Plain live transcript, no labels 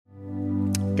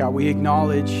God, we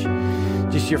acknowledge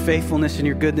just your faithfulness and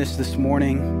your goodness this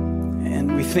morning.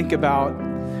 And we think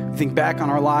back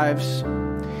on our lives,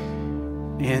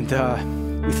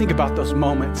 and we think about those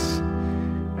moments.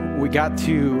 We got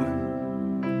to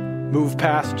move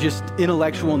past just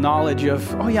intellectual knowledge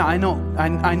of, oh yeah, I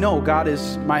know God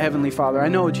is my heavenly Father. I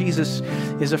know Jesus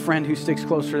is a friend who sticks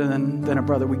closer than a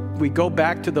brother. We go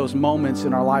back to those moments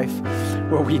in our life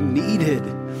where we needed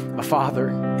a father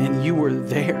and you were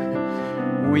there.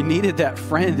 We needed that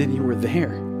friend and you were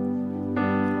there.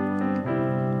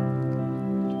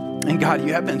 And God,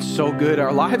 you have been so good.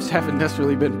 Our lives haven't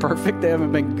necessarily been perfect. They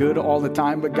haven't been good all the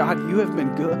time, but God, you have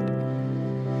been good.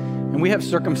 And we have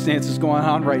circumstances going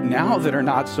on right now that are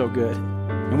not so good.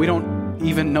 And we don't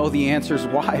even know the answers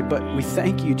why, but we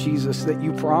thank you, Jesus, that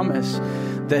you promise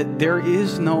that there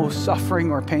is no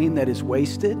suffering or pain that is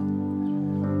wasted.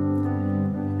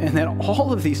 And that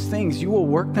all of these things, you will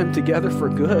work them together for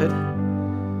good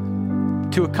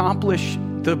to accomplish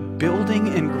the building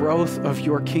and growth of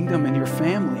your kingdom and your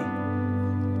family.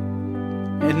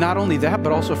 And not only that,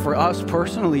 but also for us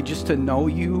personally, just to know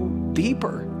you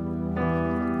deeper.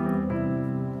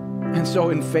 And so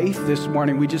in faith this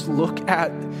morning, we just look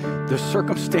at the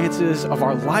circumstances of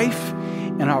our life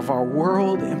and of our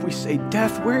world, and we say,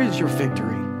 death, where is your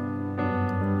victory?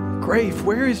 Grave,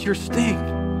 where is your sting?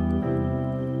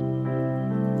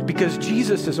 Because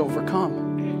Jesus has overcome.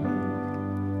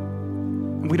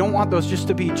 And we don't want those just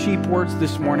to be cheap words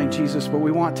this morning, Jesus, but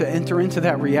we want to enter into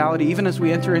that reality. Even as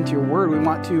we enter into your word, we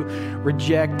want to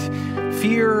reject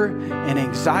fear and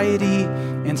anxiety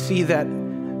and see that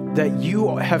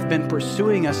you have been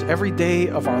pursuing us every day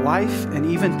of our life, and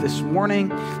even this morning,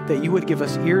 that you would give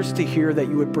us ears to hear, that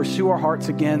you would pursue our hearts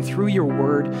again through your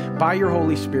word, by your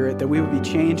Holy Spirit, that we would be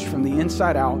changed from the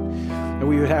inside out, that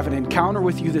we would have an encounter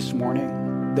with you this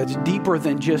morning that's deeper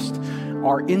than just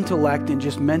our intellect and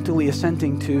just mentally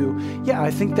assenting to, yeah,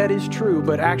 I think that is true,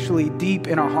 but actually deep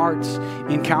in our hearts,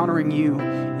 encountering you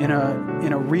in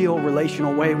a real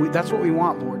relational way. That's what we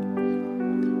want, Lord.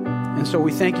 And so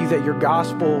we thank you that your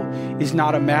gospel is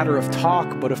not a matter of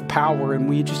talk, but of power. And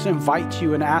we just invite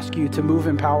you and ask you to move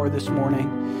in power this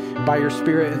morning by your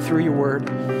Spirit and through your word.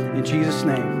 In Jesus'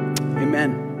 name,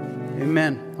 amen.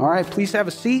 Amen. All right, please have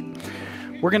a seat.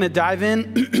 We're going to dive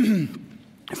in.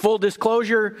 Full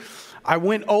disclosure, I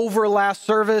went over last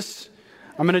service.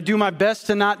 I'm going to do my best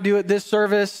to not do it this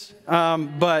service,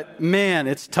 but man,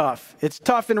 it's tough. It's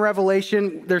tough in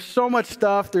Revelation. There's so much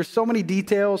stuff. There's so many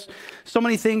details, so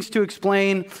many things to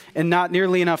explain, and not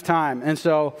nearly enough time. And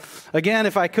so, again,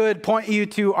 if I could point you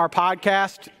to our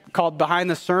podcast called Behind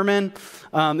the Sermon.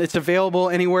 It's available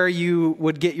anywhere you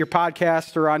would get your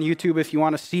podcast, or on YouTube if you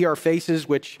want to see our faces,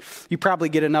 which you probably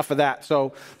get enough of that.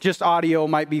 So just audio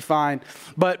might be fine.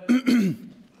 But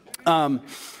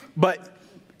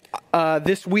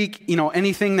this week,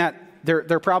 anything that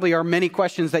there probably are many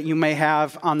questions that you may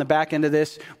have on the back end of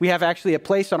this. We have actually a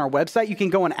place on our website. You can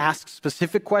go and ask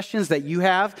specific questions that you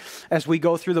have as we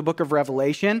go through the book of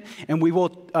Revelation, and we will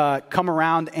come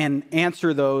around and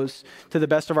answer those to the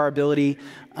best of our ability.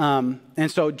 And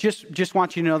so just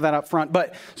want you to know that up front.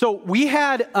 But so we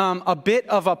had a bit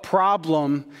of a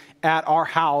problem at our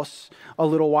house a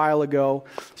little while ago.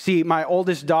 See, my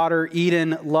oldest daughter,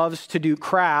 Eden, loves to do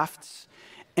crafts.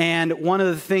 And one of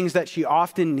the things that she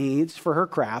often needs for her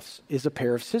crafts is a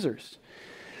pair of scissors.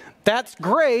 That's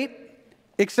great,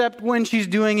 except when she's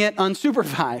doing it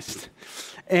unsupervised.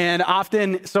 And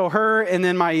often, so her and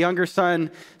then my younger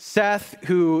son, Seth,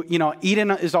 who,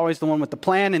 Eden is always the one with the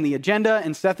plan and the agenda,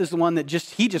 and Seth is the one that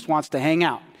he just wants to hang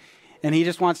out. And he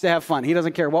just wants to have fun. He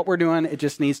doesn't care what we're doing. It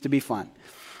just needs to be fun.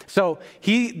 So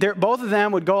both of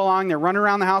them would go along, they're running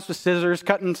around the house with scissors,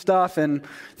 cutting stuff, and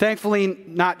thankfully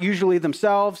not usually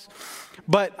themselves.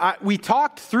 But we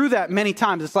talked through that many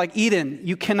times. It's like, Eden,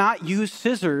 you cannot use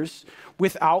scissors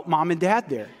without mom and dad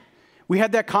there. We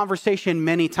had that conversation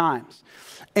many times.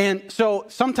 And so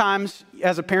sometimes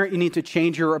as a parent, you need to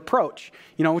change your approach.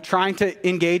 Trying to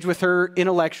engage with her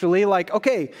intellectually, like,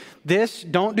 okay,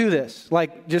 don't do this.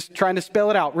 Like just trying to spell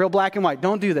it out, real black and white,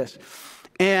 don't do this.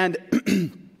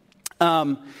 And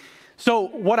so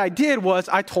what I did was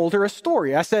I told her a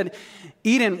story. I said,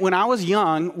 Eden, when I was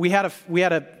young, we had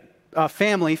a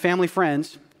family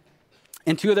friends,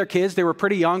 and two of their kids, they were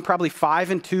pretty young, probably 5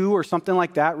 and 2 or something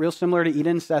like that, real similar to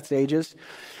Eden's, Seth's ages.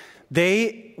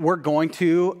 They were going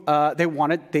to,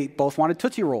 they both wanted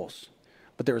Tootsie Rolls,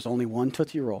 but there was only one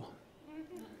Tootsie Roll.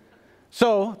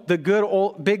 So the good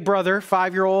old big brother,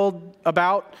 5-year-old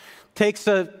takes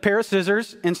a pair of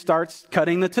scissors and starts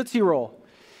cutting the Tootsie Roll.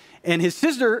 And his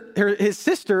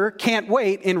sister can't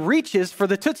wait and reaches for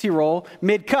the Tootsie Roll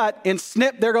mid-cut, and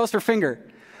snip, there goes her finger.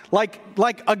 like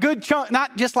a good chunk,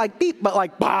 not just like beep, but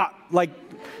like bah, like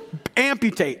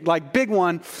amputate, like big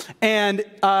one. And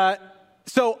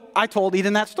so I told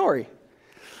Eden that story.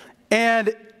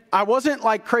 And I wasn't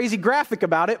like crazy graphic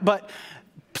about it, but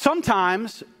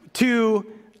sometimes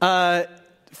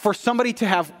for somebody to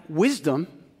have wisdom,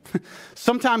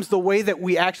 sometimes the way that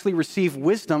we actually receive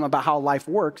wisdom about how life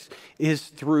works is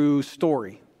through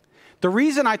story. The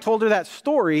reason I told her that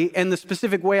story and the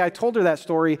specific way I told her that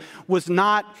story was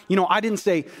not, I didn't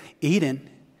say, Eden,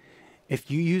 if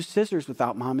you use scissors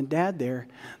without mom and dad there,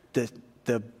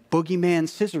 the boogeyman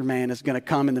scissor man is going to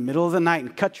come in the middle of the night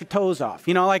and cut your toes off.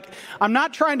 I'm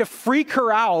not trying to freak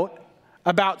her out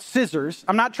about scissors.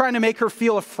 I'm not trying to make her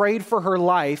feel afraid for her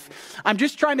life. I'm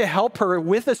just trying to help her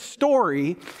with a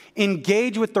story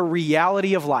engage with the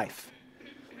reality of life.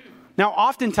 Now,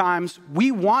 oftentimes,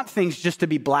 we want things just to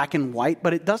be black and white,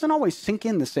 but it doesn't always sink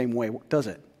in the same way, does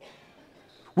it?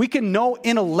 We can know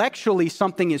intellectually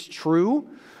something is true,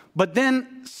 but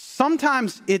then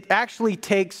sometimes it actually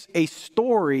takes a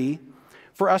story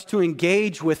for us to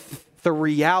engage with the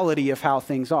reality of how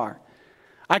things are.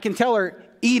 I can tell her,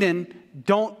 Eden,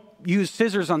 don't use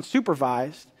scissors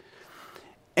unsupervised,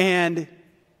 and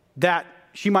that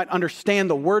she might understand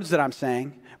the words that I'm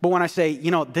saying. But when I say,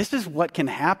 this is what can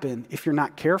happen if you're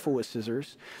not careful with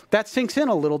scissors, that sinks in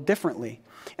a little differently.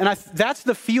 And that's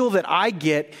the feel that I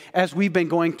get as we've been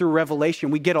going through Revelation.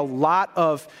 We get a lot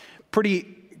of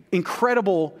pretty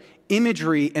incredible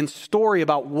imagery and story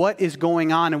about what is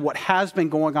going on and what has been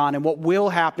going on and what will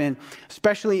happen,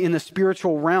 especially in the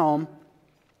spiritual realm.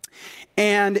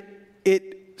 And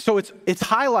so it's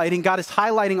highlighting, God is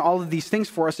highlighting all of these things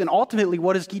for us. And ultimately,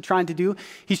 what is he trying to do?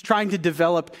 He's trying to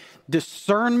develop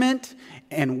discernment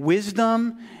and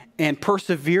wisdom and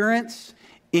perseverance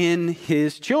in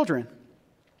his children.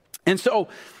 And so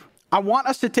I want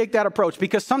us to take that approach,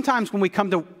 because sometimes when we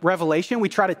come to Revelation, we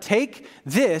try to take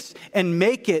this and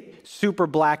make it super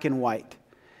black and white.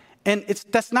 And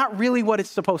that's not really what it's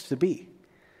supposed to be.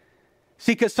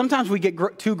 See, because sometimes we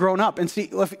get too grown up. And see,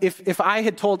 if I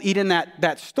had told Eden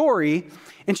that story,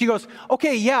 and she goes,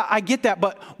 okay, yeah, I get that,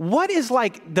 but what is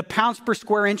like the pounds per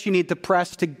square inch you need to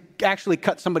press to actually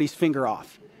cut somebody's finger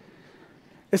off?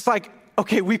 It's like,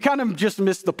 okay, we kind of just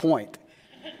missed the point.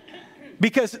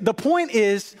 Because the point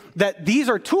is that these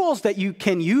are tools that you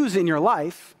can use in your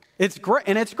life. It's great,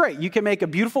 and it's great. You can make a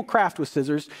beautiful craft with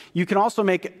scissors. You can also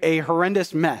make a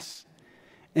horrendous mess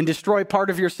and destroy part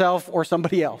of yourself or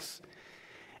somebody else.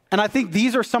 And I think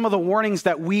these are some of the warnings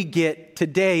that we get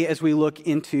today as we look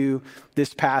into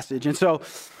this passage. And so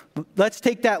let's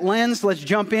take that lens. Let's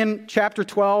jump in. Chapter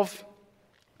 12,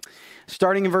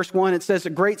 starting in verse 1, it says, "A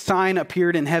great sign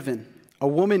appeared in heaven. A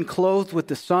woman clothed with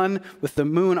the sun, with the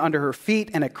moon under her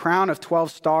feet, and a crown of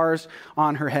 12 stars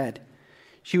on her head.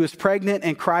 She was pregnant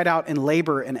and cried out in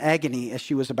labor and agony as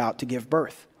she was about to give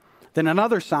birth. Then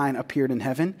another sign appeared in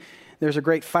heaven. There's a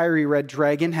great fiery red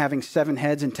dragon having 7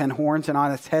 heads and 10 horns, and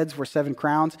on its heads were 7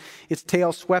 crowns. Its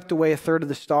tail swept away a third of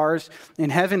the stars in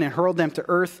heaven and hurled them to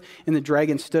earth. And the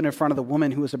dragon stood in front of the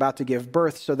woman who was about to give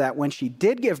birth, so that when she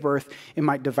did give birth, it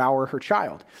might devour her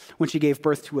child. When she gave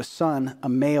birth to a son, a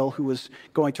male who was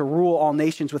going to rule all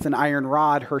nations with an iron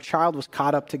rod, her child was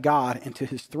caught up to God and to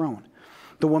his throne.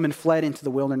 The woman fled into the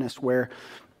wilderness where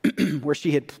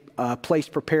she had place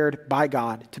prepared by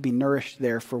God to be nourished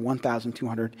there for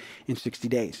 1,260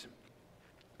 days.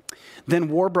 Then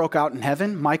war broke out in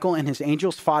heaven. Michael and his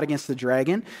angels fought against the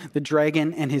dragon. The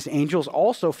dragon and his angels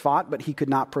also fought, but he could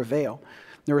not prevail.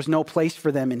 There was no place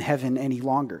for them in heaven any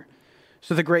longer.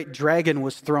 So the great dragon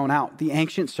was thrown out, the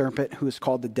ancient serpent who is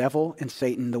called the devil and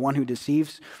Satan, the one who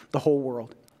deceives the whole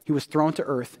world. He was thrown to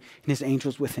earth, and his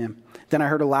angels with him. Then I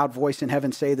heard a loud voice in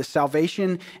heaven say, "The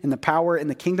salvation and the power and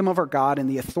the kingdom of our God and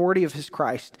the authority of his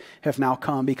Christ have now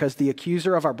come, because the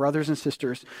accuser of our brothers and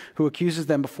sisters, who accuses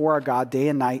them before our God day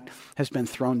and night, has been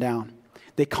thrown down.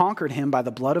 They conquered him by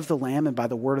the blood of the Lamb and by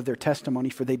the word of their testimony,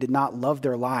 for they did not love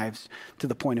their lives to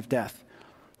the point of death.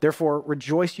 Therefore,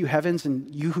 rejoice, you heavens,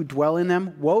 and you who dwell in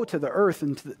them. Woe to the earth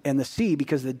and the sea,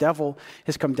 because the devil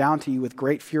has come down to you with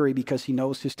great fury, because he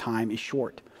knows his time is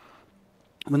short."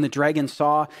 When the dragon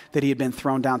saw that he had been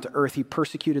thrown down to earth, he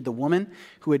persecuted the woman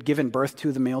who had given birth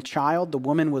to the male child. The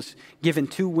woman was given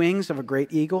 2 wings of a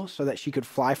great eagle so that she could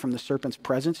fly from the serpent's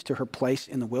presence to her place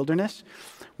in the wilderness,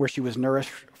 where she was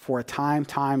nourished for a time,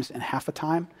 times, and half a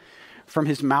time. From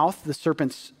his mouth, the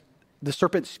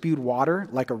serpent spewed water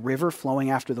like a river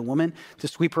flowing after the woman to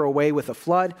sweep her away with a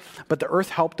flood. But the earth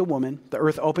helped the woman. The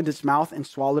earth opened its mouth and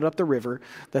swallowed up the river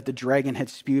that the dragon had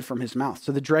spewed from his mouth.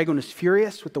 So the dragon was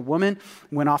furious with the woman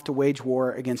and went off to wage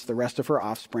war against the rest of her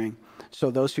offspring. So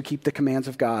those who keep the commands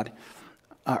of God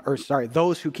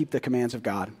those who keep the commands of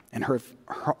God and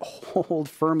hold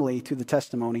firmly to the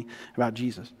testimony about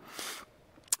Jesus.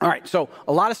 All right, so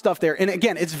a lot of stuff there. And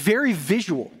again, it's very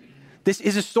visual. This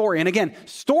is a story. And again,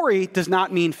 story does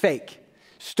not mean fake.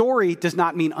 Story does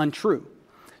not mean untrue.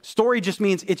 Story just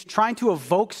means it's trying to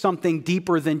evoke something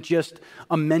deeper than just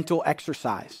a mental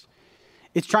exercise.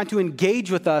 It's trying to engage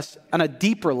with us on a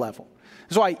deeper level.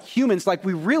 That's why humans,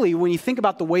 when you think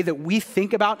about the way that we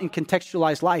think about and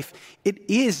contextualize life, it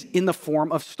is in the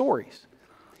form of stories.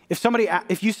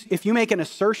 If you make an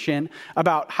assertion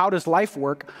about how does life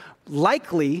work,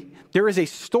 likely there is a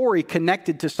story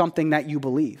connected to something that you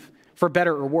believe, for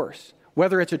better or worse.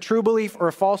 Whether it's a true belief or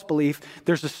a false belief,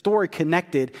 there's a story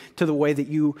connected to the way that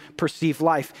you perceive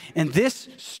life. And this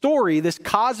story, this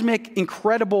cosmic,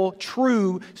 incredible,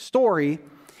 true story,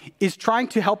 is trying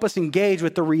to help us engage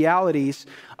with the realities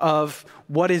of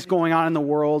what is going on in the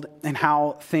world and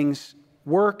how things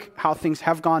work, how things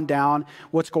have gone down,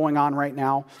 what's going on right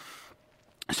now.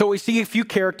 So we see a few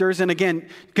characters, and again,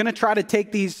 going to try to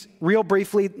take these real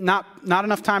briefly, not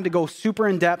enough time to go super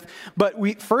in depth,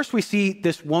 but first we see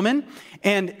this woman,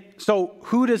 and so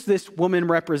who does this woman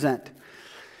represent?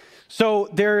 So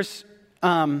there's,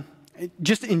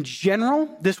 just in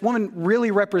general, this woman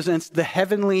really represents the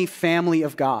heavenly family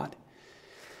of God.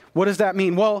 What does that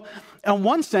mean? Well, in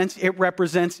one sense, it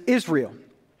represents Israel.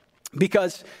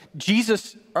 Because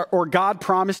Jesus or God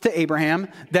promised to Abraham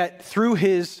that through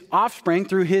his offspring,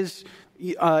 through his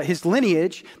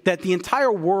lineage, that the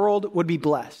entire world would be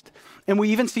blessed. And we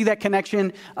even see that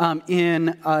connection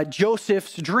in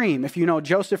Joseph's dream. If you know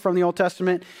Joseph from the Old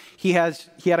Testament, he had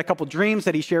a couple dreams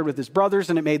that he shared with his brothers,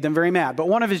 and it made them very mad. But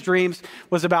one of his dreams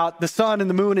was about the sun and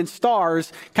the moon and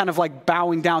stars kind of like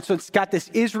bowing down. So it's got this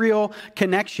Israel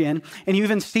connection, and you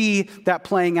even see that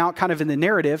playing out kind of in the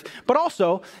narrative. But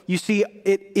also, you see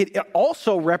it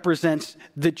also represents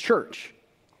the church.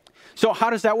 So how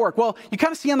does that work? Well, you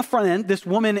kind of see on the front end, this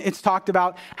woman, it's talked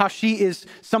about how she is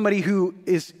somebody who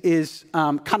is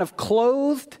kind of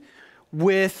clothed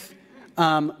with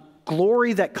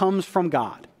glory that comes from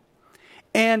God.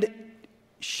 And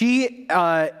she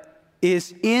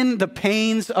is in the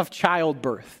pains of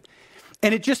childbirth.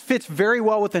 And it just fits very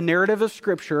well with the narrative of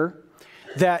Scripture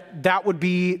that would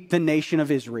be the nation of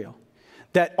Israel.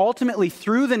 That ultimately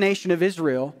through the nation of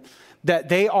Israel, that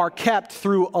they are kept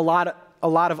through a lot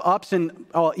of ups and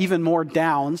even more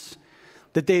downs,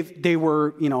 that they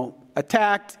were,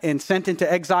 attacked and sent into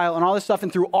exile and all this stuff.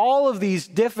 And through all of these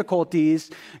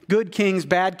difficulties, good kings,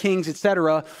 bad kings,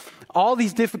 etc., all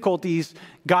these difficulties,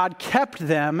 God kept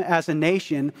them as a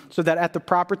nation so that at the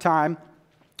proper time,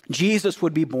 Jesus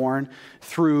would be born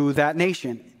through that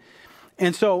nation.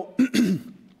 And so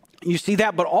you see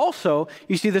that, but also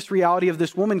you see this reality of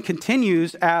this woman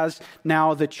continues as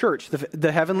now the church,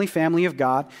 the heavenly family of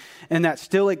God, and that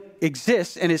still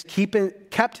exists and is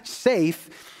kept safe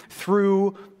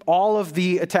through all of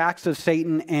the attacks of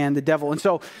Satan and the devil. And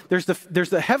so there's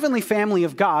the heavenly family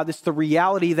of God. This is the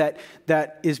reality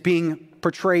that is being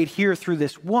portrayed here through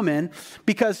this woman,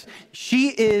 because she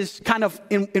is kind of,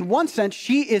 in one sense,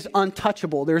 she is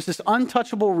untouchable. There's this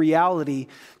untouchable reality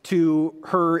to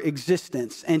her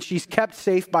existence, and she's kept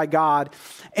safe by God.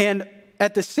 And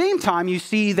at the same time, you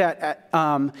see that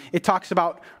it talks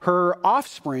about her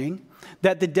offspring,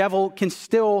 that the devil can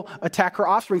still attack her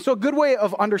offspring. So a good way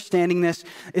of understanding this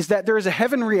is that there is a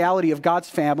heaven reality of God's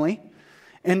family.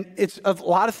 And it's a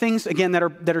lot of things, again, that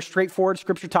are straightforward.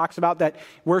 Scripture talks about that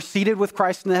we're seated with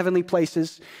Christ in the heavenly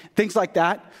places, things like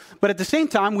that. But at the same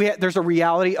time, there's a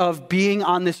reality of being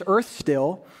on this earth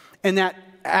still, and that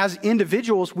as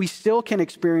individuals, we still can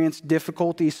experience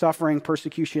difficulty, suffering,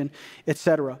 persecution,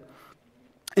 etc.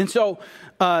 And so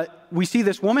we see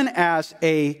this woman as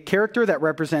a character that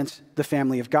represents the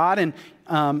family of God.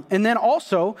 And then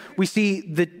also we see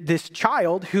this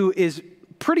child who is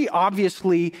pretty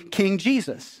obviously King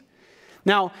Jesus.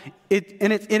 Now,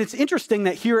 it's interesting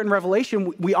that here in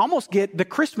Revelation, we almost get the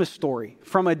Christmas story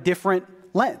from a different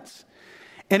lens.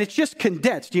 And it's just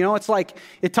condensed. It's like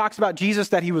it talks about Jesus,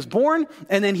 that he was born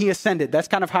and then he ascended. That's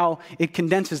kind of how it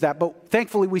condenses that. But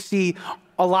thankfully, we see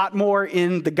a lot more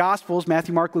in the Gospels,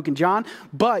 Matthew, Mark, Luke, and John.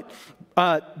 But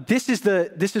this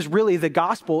is really the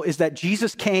gospel, is that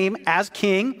Jesus came as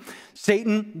king.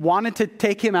 Satan wanted to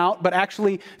take him out, but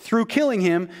actually through killing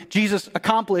him, Jesus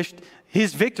accomplished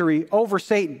his victory over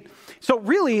Satan. So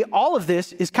really, all of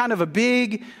this is kind of a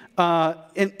big,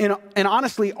 and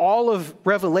honestly, all of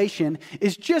Revelation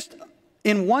is just,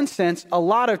 in one sense, a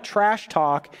lot of trash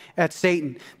talk at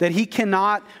Satan, that he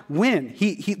cannot win.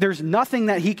 There's nothing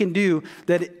that he can do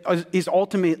that is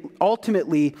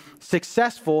ultimately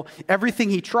successful. Everything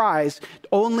he tries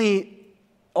only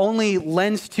only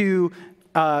lends to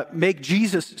make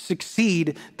Jesus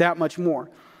succeed that much more.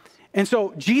 And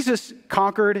so Jesus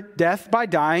conquered death by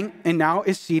dying and now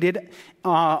is seated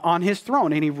on his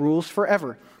throne, and he rules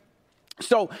forever.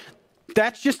 So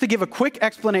that's just to give a quick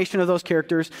explanation of those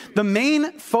characters. The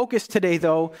main focus today,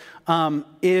 though,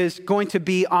 is going to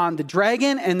be on the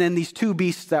dragon and then these two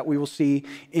beasts that we will see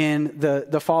in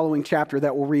the following chapter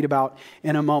that we'll read about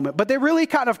in a moment. But they really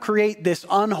kind of create this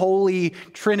unholy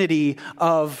trinity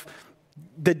of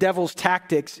the devil's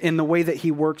tactics in the way that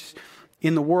he works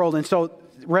in the world. And so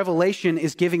Revelation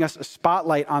is giving us a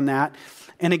spotlight on that.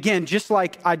 And again, just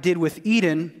like I did with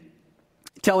Eden,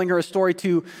 telling her a story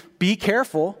to be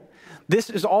careful, this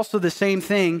is also the same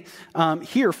thing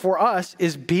here for us,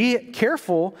 is be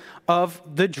careful of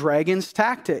the dragon's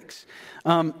tactics.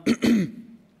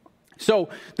 So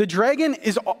the dragon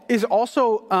is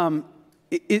also,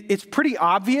 it's pretty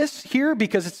obvious here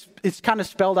because it's kind of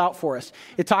spelled out for us.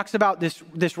 It talks about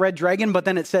this red dragon, but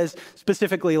then it says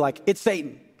specifically like it's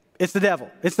Satan. It's the devil.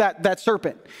 It's that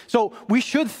serpent. So we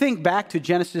should think back to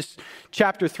Genesis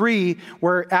chapter 3,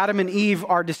 where Adam and Eve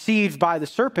are deceived by the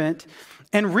serpent.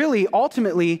 And really,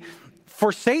 ultimately,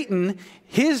 for Satan,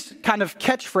 his kind of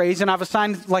catchphrase, and I've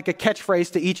assigned like a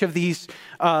catchphrase to each of these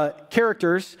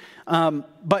characters,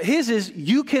 but his is,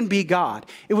 you can be God.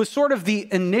 It was sort of the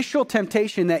initial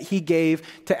temptation that he gave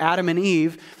to Adam and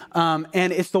Eve, and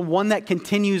it's the one that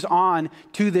continues on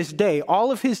to this day.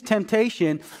 All of his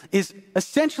temptation is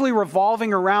essentially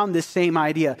revolving around this same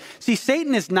idea. See,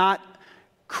 Satan is not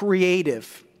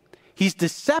creative. He's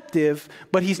deceptive,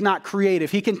 but he's not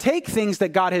creative. He can take things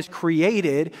that God has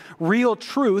created, real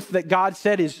truth that God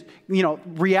said is,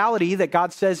 reality that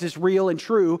God says is real and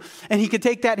true, and he could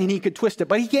take that and he could twist it,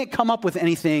 but he can't come up with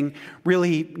anything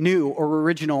really new or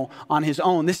original on his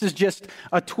own. This is just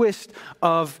a twist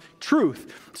of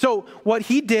truth. So what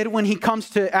he did when he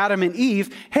comes to Adam and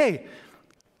Eve, hey,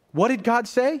 what did God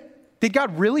say? Did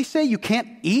God really say you can't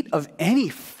eat of any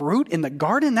fruit in the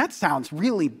garden? That sounds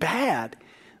really bad.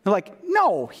 They're like,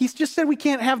 no, he's just said we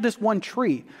can't have this one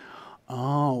tree.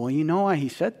 Oh, well, you know why he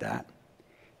said that?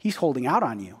 He's holding out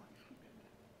on you.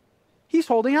 He's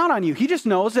holding out on you. He just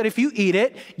knows that if you eat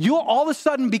it, you'll all of a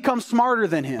sudden become smarter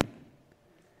than him.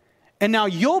 And now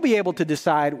you'll be able to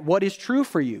decide what is true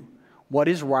for you, what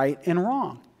is right and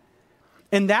wrong.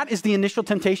 And that is the initial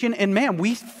temptation. And man,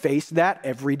 we face that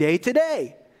every day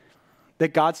today.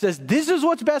 That God says, this is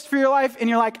what's best for your life. And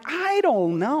you're like, I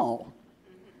don't know.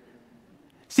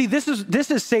 See, this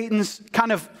is Satan's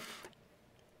kind of,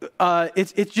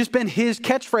 it's just been his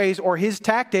catchphrase or his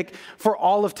tactic for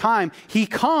all of time. He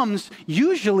comes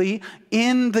usually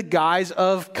in the guise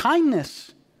of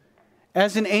kindness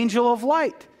as an angel of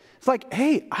light. It's like,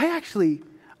 hey,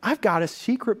 I've got a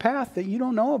secret path that you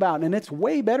don't know about, and it's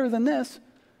way better than this.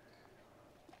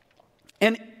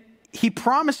 And he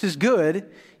promises good.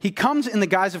 He comes in the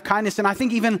guise of kindness, and I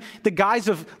think even the guise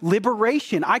of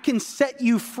liberation. I can set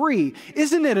you free.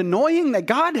 Isn't it annoying that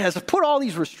God has put all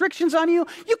these restrictions on you?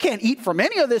 You can't eat from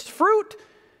any of this fruit.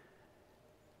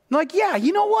 I'm like, yeah,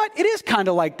 you know what? It is kind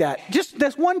of like that. Just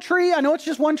this one tree. I know it's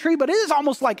just one tree, but it is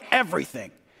almost like everything.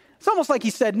 It's almost like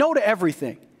he said no to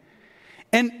everything.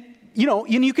 And,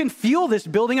 you can feel this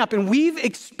building up, and we've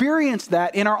experienced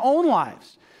that in our own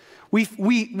lives.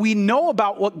 We know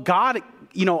about what God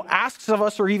asks of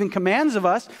us or even commands of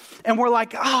us, and we're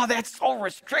like, oh, that's so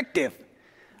restrictive.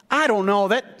 I don't know,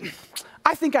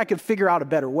 I think I could figure out a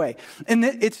better way. And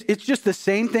it's just the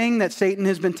same thing that Satan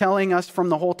has been telling us from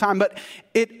the whole time. But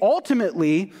it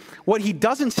ultimately, what he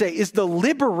doesn't say is the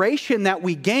liberation that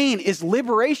we gain is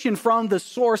liberation from the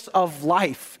source of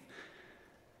life.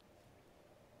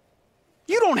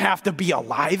 You don't have to be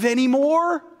alive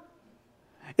anymore.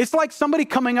 It's like somebody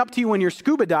coming up to you when you're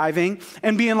scuba diving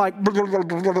and being like, blah, blah,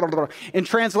 blah, blah, blah. In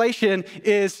translation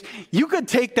is, you could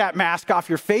take that mask off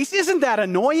your face. Isn't that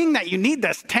annoying that you need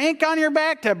this tank on your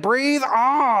back to breathe?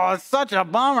 Oh, it's such a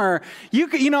bummer.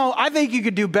 I think you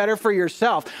could do better for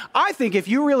yourself. I think if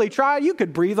you really try, you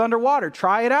could breathe underwater.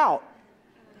 Try it out.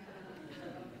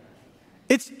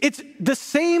 It's the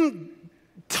same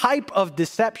type of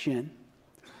deception.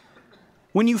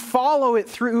 When you follow it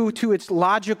through to its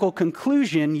logical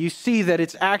conclusion, you see that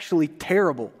it's actually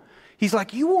terrible. He's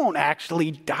like, you won't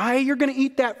actually die. You're going to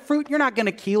eat that fruit. You're not going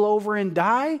to keel over and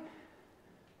die.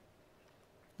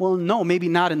 Well, no, maybe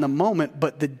not in the moment,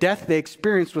 but the death they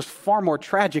experienced was far more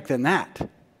tragic than that.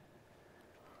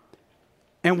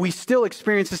 And we still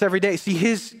experience this every day. See,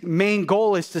 his main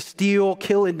goal is to steal,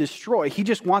 kill, and destroy. He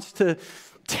just wants to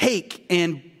take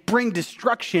and bring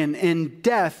destruction and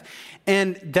death.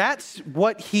 And that's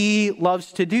what he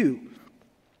loves to do.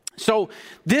 So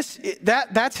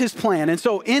that's his plan. And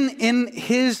so in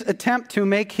his attempt to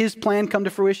make his plan come to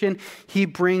fruition, he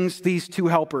brings these two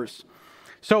helpers.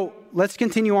 So let's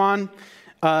continue on.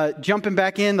 Jumping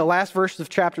back in, the last verse of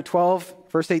chapter 12,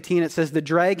 verse 18, it says, the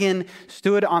dragon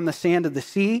stood on the sand of the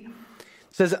sea.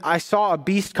 It says, I saw a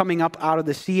beast coming up out of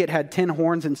the sea. It had 10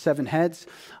 horns and 7 heads.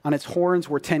 On its horns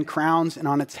were 10 crowns, and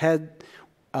on its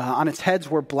heads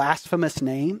were blasphemous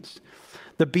names.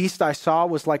 The beast I saw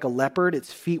was like a leopard.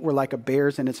 Its feet were like a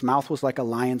bear's, and its mouth was like a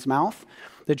lion's mouth.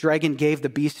 The dragon gave the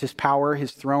beast his power,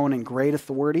 his throne, and great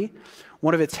authority.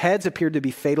 One of its heads appeared to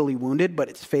be fatally wounded, but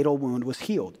its fatal wound was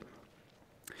healed.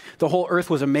 The whole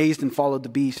earth was amazed and followed the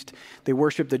beast. They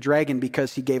worshiped the dragon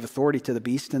because he gave authority to the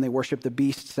beast, and they worshiped the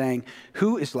beast, saying,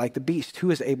 who is like the beast? Who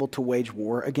is able to wage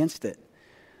war against it?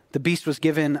 The beast was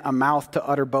given a mouth to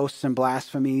utter boasts and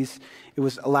blasphemies. It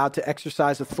was allowed to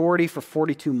exercise authority for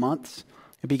 42 months.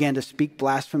 It began to speak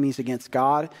blasphemies against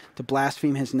God, to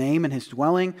blaspheme his name and his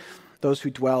dwelling, those who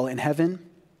dwell in heaven.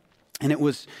 And it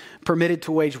was permitted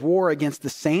to wage war against the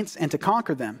saints and to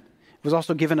conquer them. It was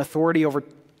also given authority over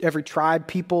every tribe,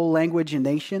 people, language, and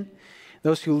nation.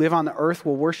 Those who live on the earth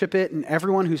will worship it, and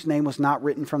everyone whose name was not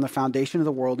written from the foundation of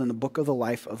the world in the book of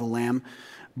life of the Lamb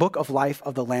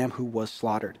who was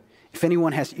slaughtered. If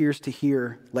anyone has ears to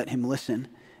hear, let him listen.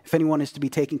 If anyone is to be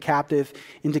taken captive,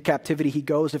 into captivity he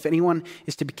goes. If anyone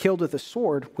is to be killed with a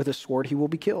sword he will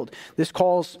be killed. This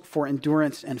calls for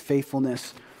endurance and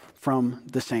faithfulness from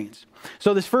the saints.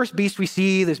 So this first beast we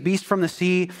see, this beast from the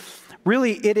sea,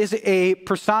 really it is a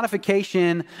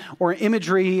personification or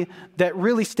imagery that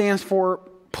really stands for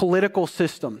political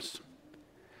systems.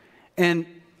 And,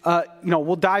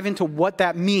 we'll dive into what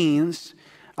that means.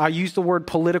 I use the word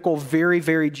political very,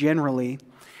 very generally.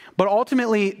 But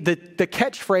ultimately, the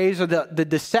catchphrase or the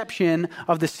deception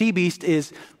of the sea beast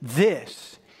is,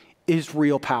 this is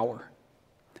real power.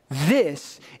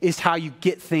 This is how you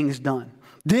get things done.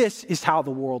 This is how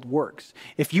the world works.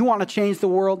 If you want to change the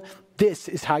world, this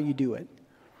is how you do it.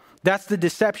 That's the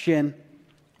deception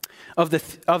of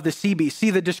the sea beast. See,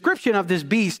 the description of this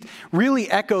beast really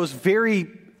echoes very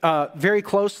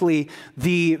closely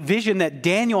the vision that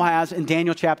Daniel has in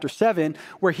Daniel chapter 7,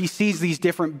 where he sees these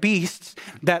different beasts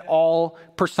that all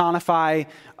personify,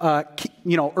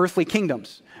 earthly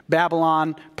kingdoms,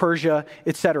 Babylon, Persia,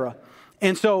 etc.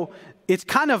 And so it's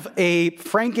kind of a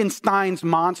Frankenstein's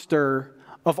monster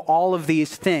of all of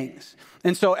these things.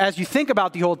 And so as you think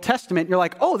about the Old Testament, you're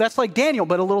like, oh, that's like Daniel,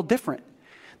 but a little different.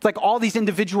 It's like all these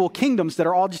individual kingdoms that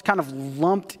are all just kind of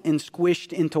lumped and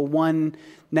squished into one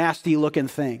nasty looking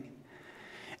thing.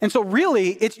 And so really,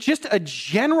 it's just a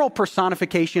general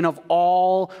personification of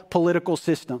all political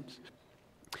systems.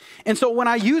 And so when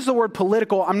I use the word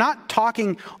political, I'm not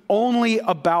talking only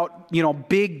about,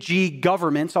 big G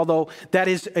governments, although that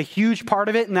is a huge part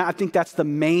of it. And I think that's the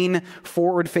main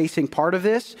forward-facing part of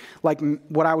this, like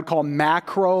what I would call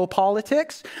macro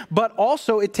politics. But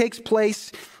also it takes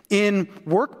place in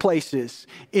workplaces,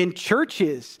 in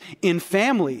churches, in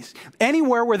families,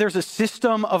 anywhere where there's a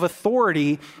system of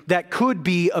authority that could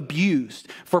be abused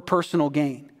for personal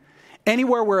gain.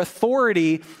 Anywhere where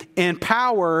authority and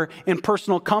power and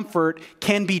personal comfort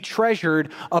can be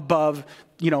treasured above,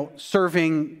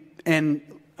 serving and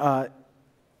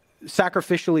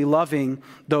sacrificially loving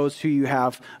those who you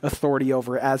have authority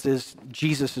over, as is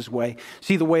Jesus' way.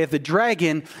 See, the way of the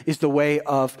dragon is the way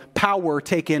of power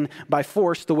taken by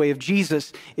force. The way of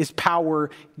Jesus is power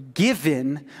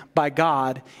given by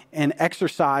God and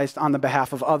exercised on the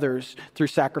behalf of others through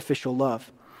sacrificial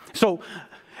love. So,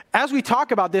 as we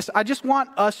talk about this, I just want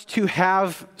us to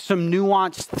have some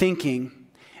nuanced thinking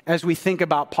as we think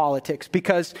about politics,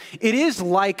 because it is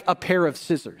like a pair of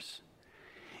scissors.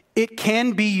 It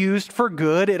can be used for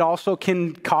good. It also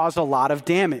can cause a lot of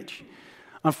damage.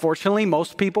 Unfortunately,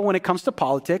 most people, when it comes to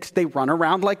politics, they run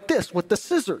around like this with the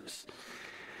scissors.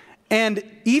 And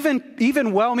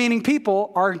even well-meaning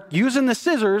people are using the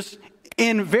scissors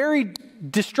in very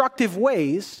destructive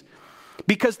ways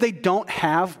because they don't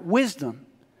have wisdom.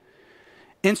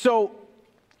 And so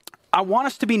I want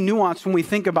us to be nuanced when we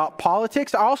think about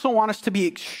politics. I also want us to be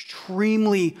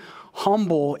extremely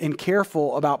humble and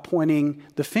careful about pointing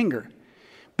the finger,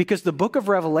 because the book of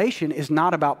Revelation is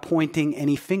not about pointing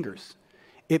any fingers.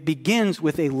 It begins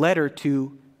with a letter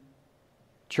to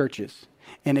churches,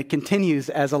 and it continues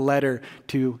as a letter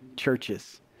to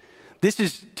churches. This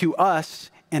is to us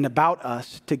and about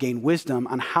us to gain wisdom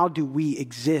on how do we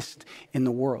exist in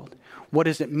the world. What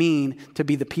does it mean to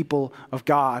be the people of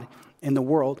God in the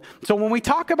world? So when we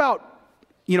talk about,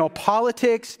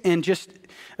 politics and just,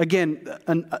 again,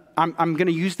 I'm going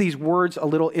to use these words a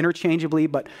little interchangeably,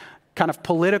 but kind of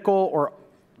political or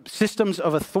systems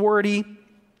of authority,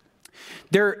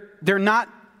 they're not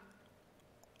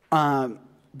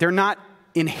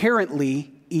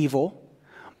inherently evil,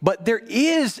 but there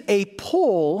is a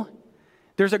pull.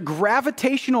 There's a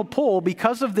gravitational pull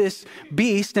because of this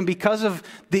beast and because of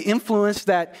the influence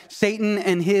that Satan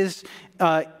and his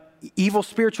evil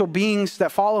spiritual beings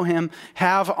that follow him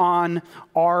have on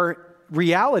our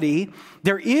reality.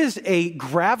 There is a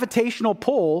gravitational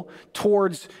pull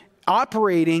towards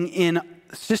operating in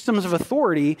systems of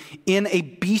authority in a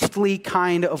beastly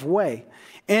kind of way.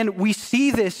 And we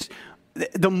see this,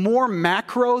 the more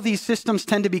macro these systems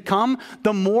tend to become,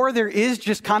 the more there is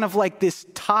just kind of like this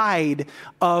tide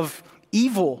of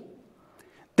evil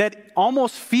that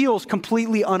almost feels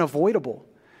completely unavoidable.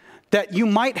 That you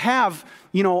might have,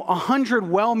 100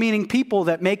 well-meaning people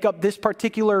that make up this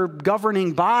particular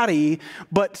governing body,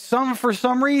 but for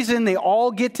some reason, they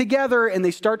all get together and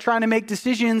they start trying to make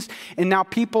decisions, and now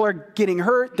people are getting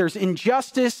hurt. There's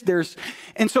injustice.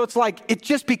 And so it's like, it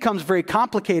just becomes very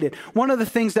complicated. One of the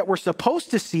things that we're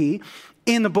supposed to see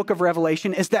in the book of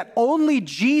Revelation is that only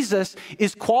Jesus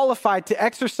is qualified to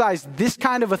exercise this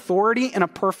kind of authority in a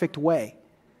perfect way.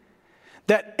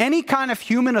 That any kind of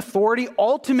human authority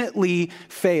ultimately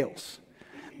fails.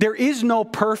 There is no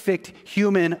perfect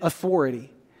human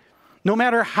authority. No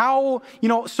matter how,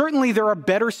 certainly there are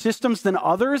better systems than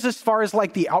others as far as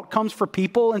like the outcomes for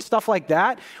people and stuff like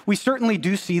that. We certainly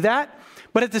do see that.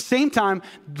 But at the same time,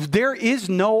 there is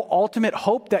no ultimate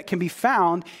hope that can be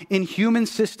found in human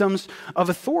systems of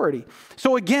authority.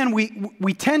 So again,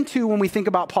 we tend to, when we think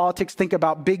about politics, think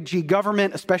about big G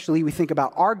government, especially we think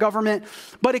about our government,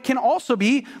 but it can also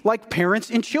be like parents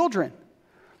and children.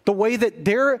 The way that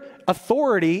their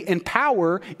authority and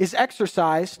power is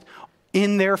exercised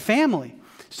in their family.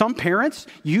 Some parents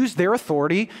use their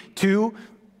authority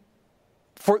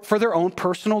for their own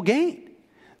personal gain.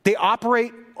 They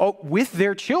operate with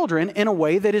their children in a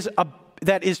way that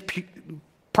is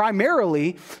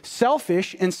primarily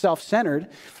selfish and self-centered.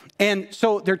 And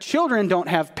so their children don't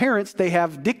have parents, they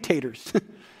have dictators.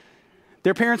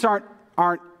 Their parents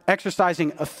aren't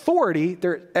exercising authority,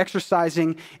 they're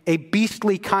exercising a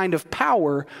beastly kind of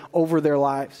power over their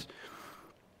lives.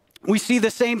 We see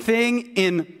the same thing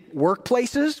in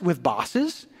workplaces with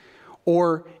bosses,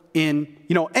 or in,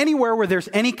 anywhere where there's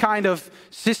any kind of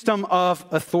system of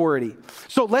authority.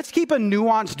 So let's keep a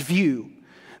nuanced view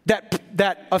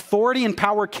that authority and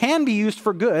power can be used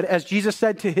for good. As Jesus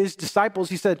said to his disciples,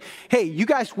 he said, hey, you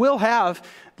guys will have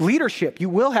leadership. You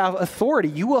will have authority.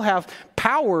 You will have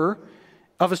power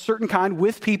of a certain kind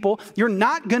with people. You're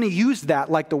not going to use that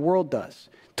like the world does,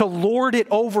 to lord it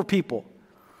over people.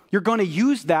 You're going to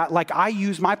use that like I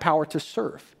use my power to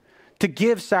serve, to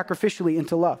give sacrificially and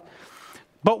to love.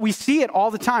 But we see it all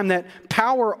the time that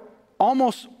power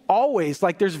almost always,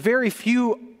 like there's very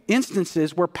few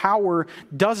instances where power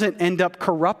doesn't end up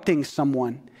corrupting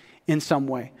someone in some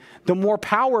way. The more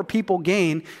power people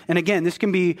gain, and again, this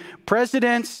can be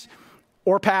presidents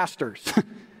or pastors,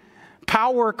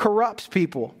 power corrupts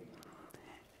people.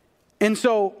 And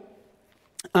so,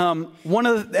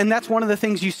 that's one of the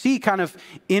things you see kind of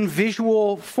in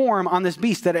visual form on this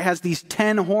beast, that it has these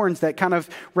 10 horns that kind of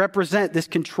represent this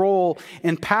control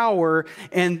and power.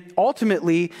 And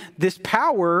ultimately, this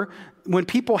power, when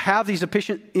people have these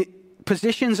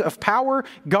positions of power,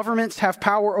 governments have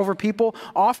power over people,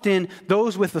 often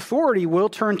those with authority will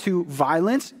turn to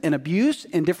violence and abuse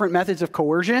and different methods of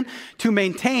coercion to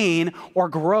maintain or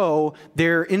grow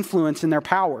their influence and their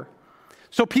power.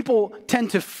 So people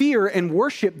tend to fear and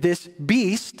worship this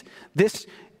beast, this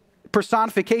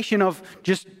personification of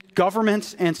just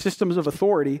governments and systems of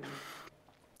authority.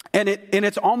 And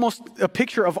it's almost a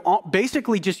picture of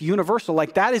basically just universal.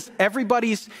 Like that is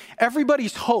everybody's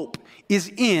hope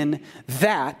is in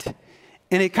that.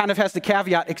 And it kind of has the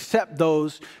caveat, except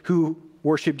those who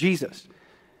worship Jesus.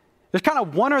 There's kind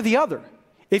of one or the other.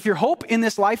 If your hope in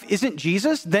this life isn't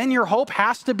Jesus, then your hope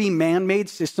has to be man-made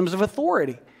systems of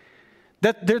authority.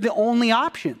 That they're the only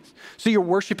options. So you're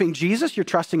worshiping Jesus, you're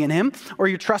trusting in him, or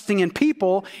you're trusting in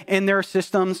people and their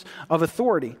systems of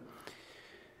authority.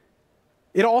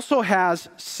 It also has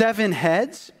 7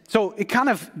 heads. So it kind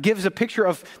of gives a picture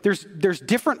of there's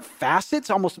different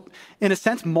facets, almost in a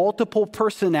sense, multiple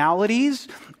personalities,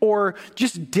 or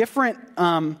just different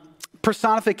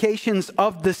personifications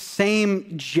of the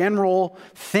same general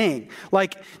thing.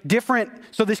 Like different,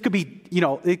 so this could be,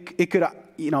 it could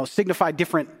signify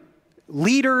different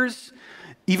leaders,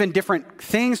 even different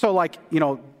things. So like,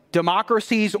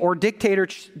 democracies or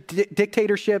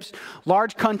dictatorships,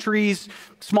 large countries,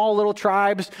 small little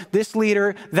tribes, this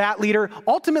leader, that leader.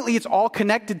 Ultimately, it's all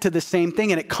connected to the same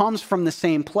thing, and it comes from the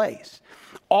same place.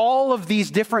 all of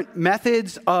these different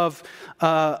methods of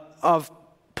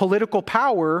political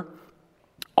power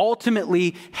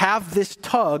ultimately have this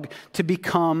tug to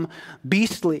become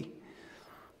beastly.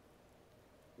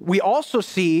 We also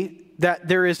see that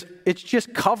it's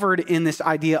just covered in this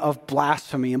idea of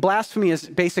blasphemy. And blasphemy is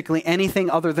basically anything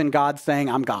other than God saying,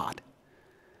 I'm God.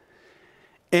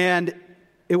 And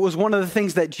it was one of the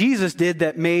things that Jesus did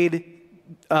that made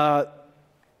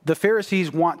the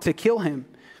Pharisees want to kill him.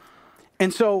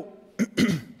 And so,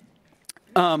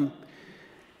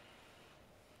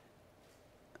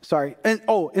 sorry. And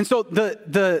so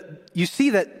you see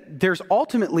that there's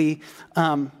ultimately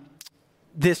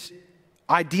this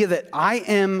idea that I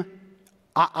am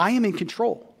in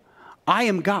control. I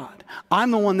am God.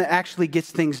 I'm the one that actually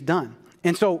gets things done.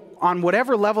 And so on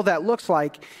whatever level that looks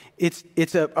like,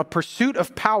 it's a pursuit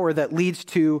of power that leads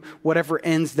to whatever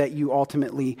ends that you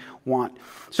ultimately want.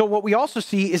 So what we also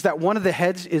see is that one of the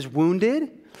heads is wounded,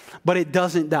 but it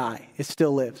doesn't die. It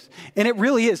still lives. And it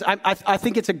really is. I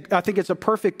think it's a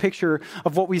perfect picture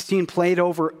of what we've seen played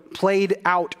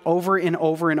out over and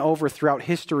over and over throughout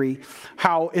history.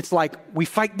 How it's like we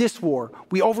fight this war,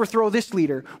 we overthrow this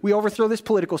leader, we overthrow this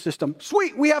political system.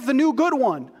 Sweet, we have the new good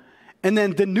one. And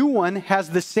then the new one has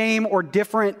the same or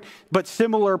different but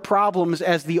similar problems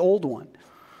as the old one.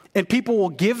 And people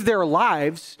will give their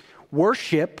lives,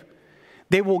 worship,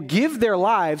 they will give their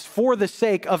lives for the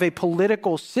sake of a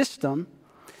political system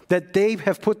that they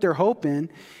have put their hope in.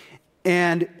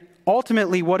 And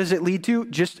ultimately, what does it lead to?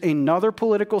 Just another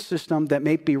political system that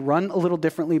may be run a little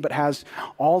differently, but has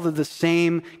all of the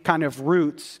same kind of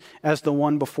roots as the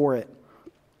one before it.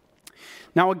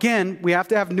 Now, again, we have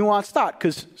to have nuanced thought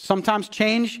because sometimes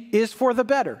change is for the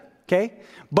better, okay?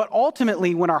 But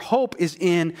ultimately, when our hope is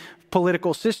in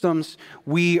political systems,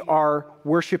 we are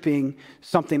worshiping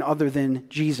something other than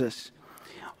Jesus.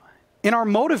 And our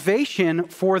motivation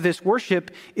for this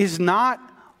worship is not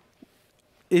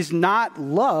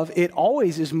love. It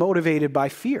always is motivated by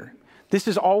fear. This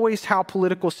is always how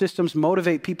political systems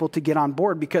motivate people to get on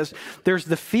board because there's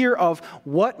the fear of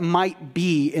what might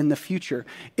be in the future.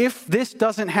 If this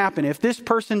doesn't happen, if this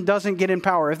person doesn't get in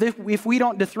power, if we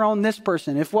don't dethrone this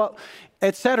person,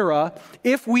 etc.,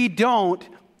 if we don't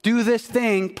do this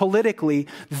thing politically,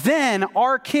 then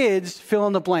our kids fill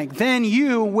in the blank. Then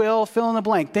you will fill in the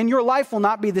blank. Then your life will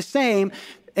not be the same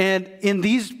and in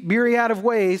these myriad of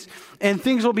ways, and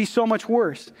things will be so much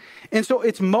worse. And so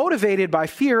it's motivated by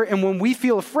fear, and when we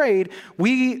feel afraid,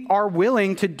 we are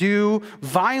willing to do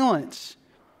violence.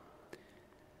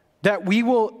 That we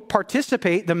will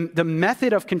participate, the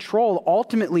method of control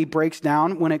ultimately breaks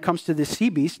down when it comes to the sea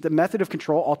beast. The method of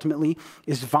control ultimately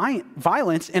is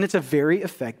violence, and it's a very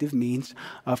effective means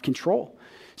of control.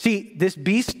 See, this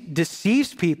beast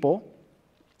deceives people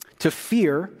to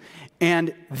fear,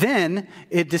 and then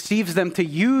it deceives them to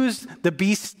use the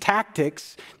beast's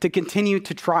tactics to continue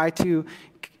to try to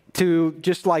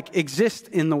just like exist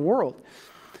in the world.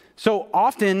 So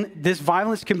often this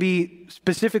violence can be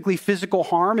specifically physical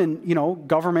harm, and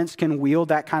governments can wield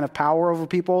that kind of power over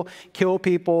people, kill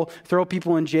people, throw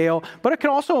people in jail. But it can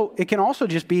also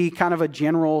just be kind of a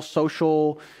general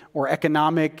social or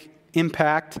economic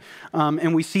impact.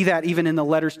 And we see that even in the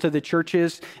letters to the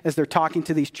churches as they're talking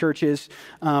to these churches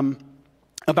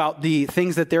about the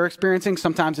things that they're experiencing.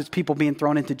 Sometimes it's people being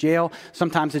thrown into jail.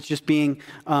 Sometimes it's just being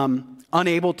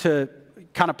unable to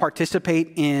kind of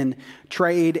participate in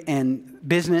trade and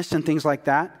business and things like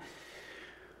that.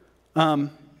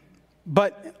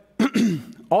 But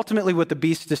ultimately what the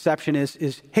beast's deception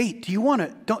is, hey,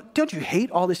 don't you hate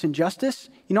all this injustice?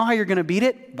 You know how you're going to beat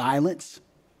it? Violence.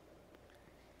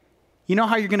 You know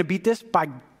how you're going to beat this? By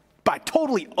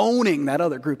totally owning that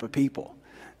other group of people.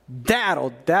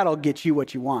 That'll get you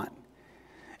what you want.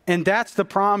 And that's the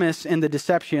promise and the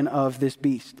deception of this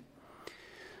beast.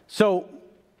 So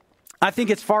I think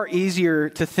it's far easier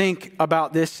to think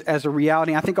about this as a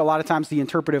reality. I think a lot of times the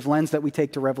interpretive lens that we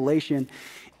take to Revelation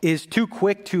is too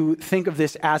quick to think of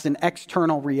this as an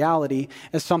external reality,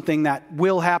 as something that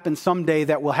will happen someday,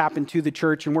 that will happen to the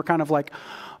church. And we're kind of like,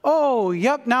 oh,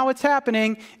 yep, now it's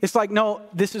happening. It's like, no,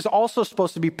 this is also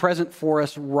supposed to be present for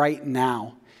us right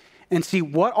now. And see,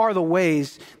 what are the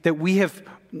ways that we have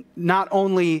not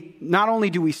only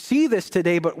do we see this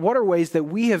today, but what are ways that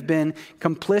we have been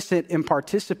complicit in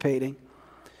participating?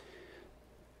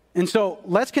 And so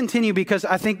let's continue, because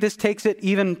I think this takes it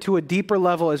even to a deeper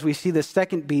level as we see the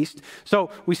second beast. So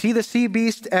we see the sea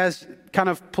beast as kind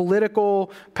of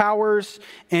political powers,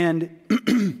 and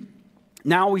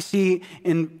now we see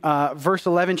in verse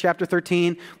 11, chapter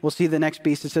 13, we'll see the next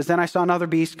beast. It says, "Then I saw another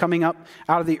beast coming up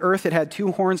out of the earth. It had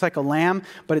two horns like a lamb,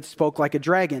 but it spoke like a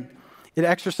dragon. It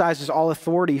exercises all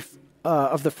authority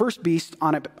of the first beast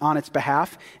on its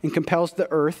behalf and compels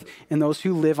the earth and those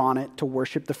who live on it to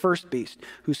worship the first beast,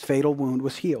 whose fatal wound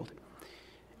was healed.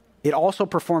 It also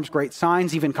performs great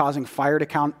signs, even causing fire to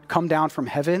come down from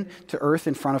heaven to earth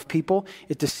in front of people.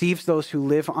 It deceives those who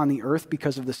live on the earth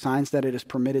because of the signs that it is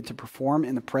permitted to perform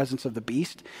in the presence of the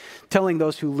beast, telling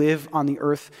those who live on the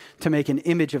earth to make an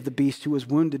image of the beast who was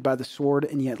wounded by the sword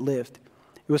and yet lived.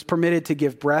 It was permitted to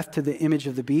give breath to the image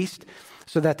of the beast,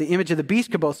 so that the image of the beast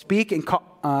could both speak and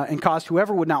cause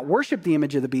whoever would not worship the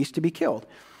image of the beast to be killed.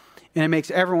 And it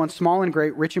makes everyone, small and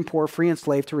great, rich and poor, free and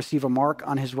slave, to receive a mark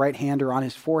on his right hand or on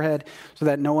his forehead, so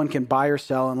that no one can buy or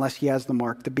sell unless he has the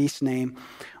mark, the beast's name,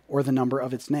 or the number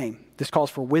of its name. This calls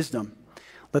for wisdom.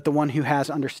 Let the one who has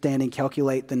understanding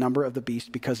calculate the number of the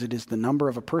beast, because it is the number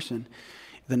of a person.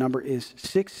 The number is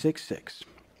 666.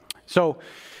 So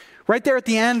right there at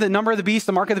the end, the number of the beast,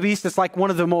 the mark of the beast, it's like one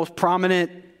of the most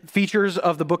prominent features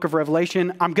of the book of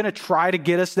Revelation. I'm going to try to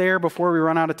get us there before we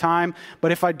run out of time,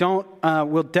 but if I don't,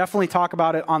 we'll definitely talk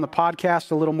about it on the podcast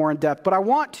a little more in depth. But I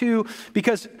want to,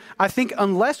 because I think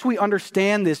unless we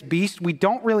understand this beast, we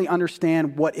don't really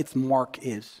understand what its mark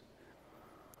is.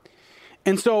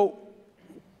 And so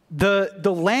the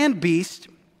land beast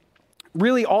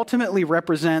really ultimately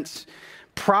represents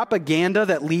propaganda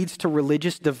that leads to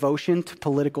religious devotion to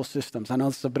political systems. I know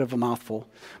this is a bit of a mouthful,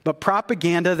 but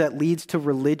propaganda that leads to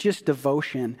religious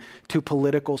devotion to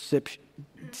political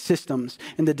systems.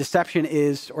 And the deception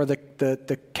is, or the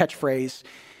catchphrase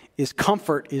is,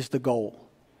 comfort is the goal.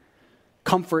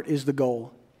 Comfort is the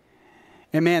goal.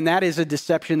 And man, that is a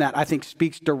deception that I think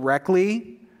speaks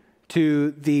directly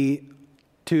to the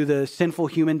sinful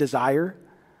human desire.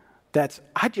 That's,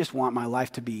 I just want my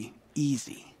life to be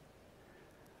easy.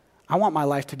 I want my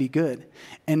life to be good.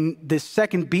 And this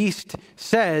second beast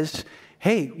says,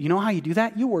 hey, you know how you do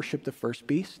that? You worship the first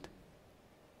beast.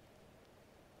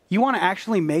 You want to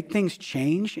actually make things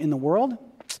change in the world?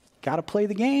 Got to play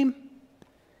the game.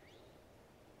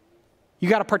 You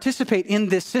got to participate in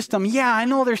this system. Yeah, I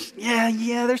know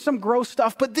there's some gross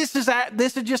stuff, but this is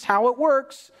just how it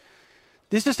works.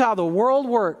 This is how the world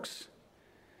works.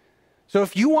 So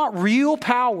if you want real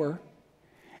power,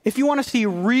 if you want to see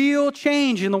real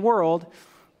change in the world,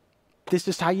 this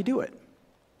is how you do it.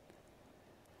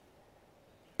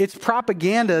 It's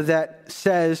propaganda that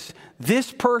says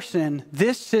this person,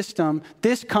 this system,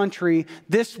 this country,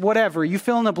 this whatever, you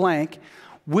fill in the blank,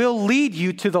 will lead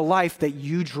you to the life that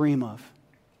you dream of.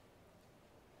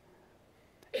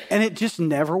 And it just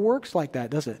never works like that,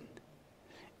 does it?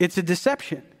 It's a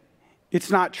deception.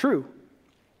 It's not true.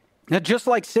 Now, just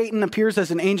like Satan appears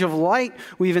as an angel of light,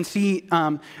 we even see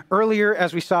earlier,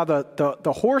 as we saw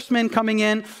the horsemen coming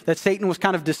in, that Satan was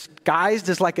kind of disguised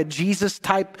as like a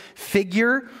Jesus-type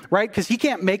figure, right? Because he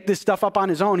can't make this stuff up on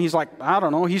his own. He's like, I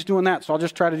don't know, he's doing that, so I'll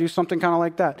just try to do something kind of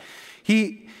like that.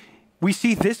 We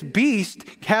see this beast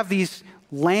have these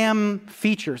lamb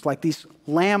features, like these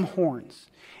lamb horns.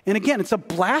 And again, it's a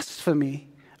blasphemy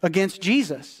against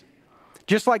Jesus.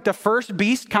 Just like the first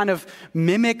beast kind of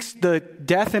mimics the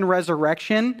death and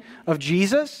resurrection of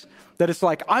Jesus, that it's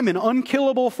like, I'm an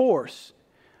unkillable force.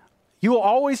 You will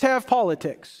always have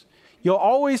politics. You'll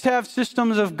always have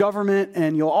systems of government,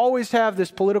 and you'll always have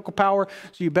this political power,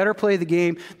 so you better play the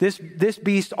game. This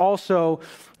beast also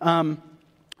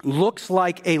looks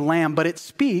like a lamb, but it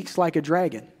speaks like a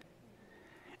dragon.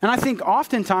 And I think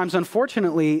oftentimes,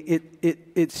 unfortunately,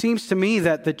 it seems to me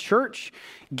that the church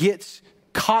gets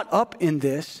caught up in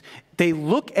this. They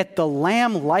look at the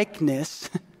lamb likeness,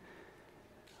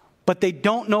 but they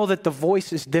don't know that the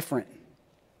voice is different.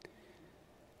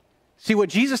 See, what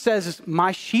Jesus says is,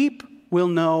 my sheep will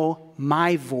know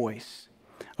my voice.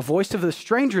 A voice of the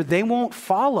stranger they won't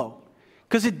follow,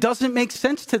 because it doesn't make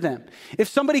sense to them. If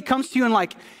somebody comes to you and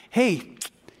like, hey,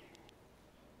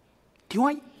 do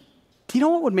you know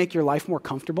what would make your life more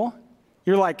comfortable?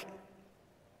 You're like,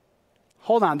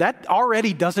 hold on, that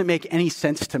already doesn't make any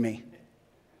sense to me.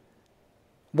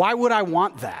 Why would I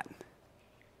want that?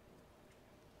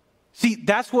 See,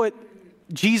 that's what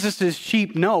Jesus'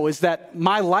 sheep know, is that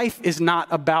my life is not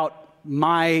about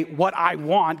what I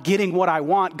want, getting what I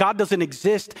want. God doesn't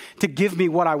exist to give me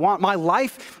what I want. My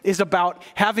life is about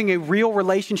having a real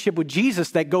relationship with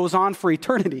Jesus that goes on for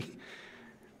eternity.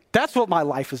 That's what my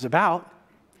life is about.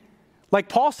 Like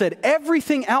Paul said,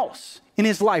 everything else in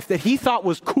his life that he thought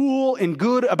was cool and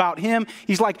good about him,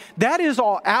 he's like, that is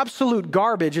all absolute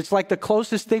garbage. It's like the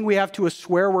closest thing we have to a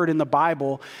swear word in the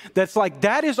Bible. That's like,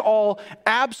 that is all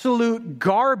absolute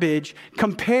garbage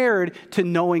compared to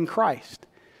knowing Christ.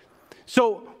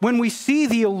 So when we see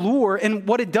the allure, and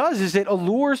what it does is it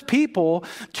allures people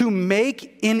to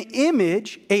make an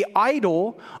image, an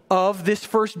idol of this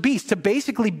first beast, to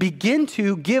basically begin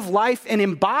to give life and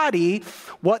embody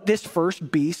what this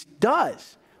first beast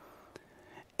does.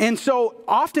 And so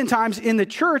oftentimes in the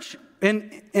church,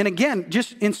 and again,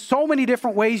 just in so many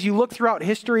different ways, you look throughout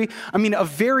history. I mean, a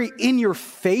very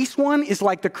in-your-face one is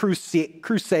like the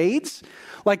Crusades.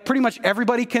 Like pretty much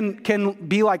everybody can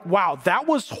be like, wow, that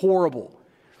was horrible.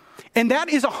 And that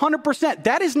is 100%.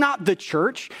 That is not the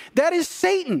church. That is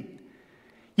Satan.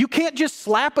 You can't just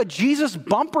slap a Jesus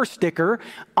bumper sticker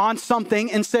on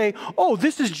something and say, oh,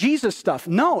 this is Jesus stuff.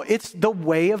 No, it's the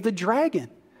way of the dragon.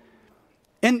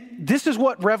 And this is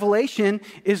what Revelation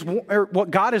is, or what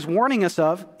God is warning us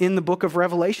of in the book of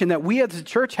Revelation, that we as a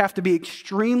church have to be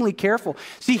extremely careful.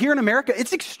 See, here in America,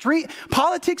 it's extreme.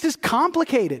 Politics is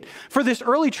complicated. For this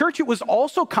early church, it was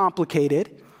also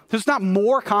complicated. So it's not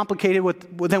more complicated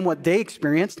than what they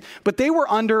experienced, but they were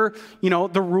under,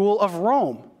 the rule of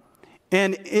Rome.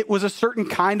 And it was a certain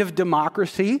kind of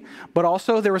democracy, but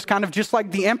also there was kind of just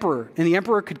like the emperor. And the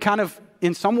emperor could kind of,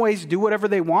 in some ways, do whatever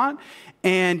they want.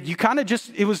 And you kind of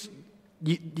just,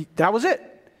 that was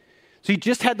it. So you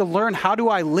just had to learn, how do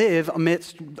I live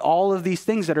amidst all of these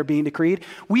things that are being decreed?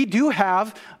 We do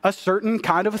have a certain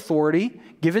kind of authority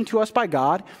given to us by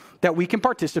God that we can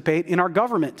participate in our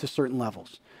government to certain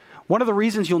levels. One of the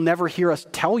reasons you'll never hear us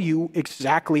tell you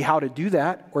exactly how to do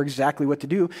that or exactly what to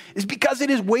do is because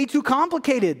it is way too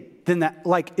complicated than that.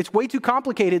 Like, it's way too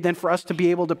complicated than for us to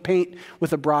be able to paint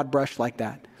with a broad brush like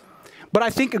that. But I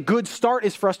think a good start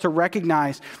is for us to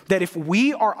recognize that if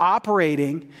we are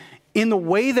operating in the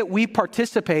way that we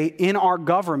participate in our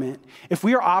government, if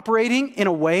we are operating in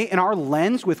a way, in our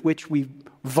lens with which we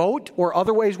vote or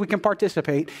other ways we can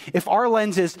participate, if our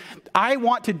lens is, I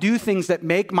want to do things that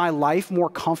make my life more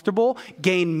comfortable,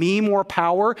 gain me more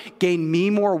power, gain me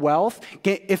more wealth,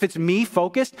 if it's me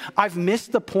focused, I've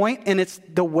missed the point, and it's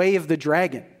the way of the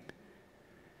dragon.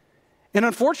 And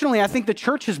unfortunately, I think the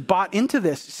church has bought into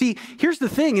this. See, here's the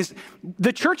thing is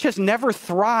the church has never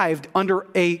thrived under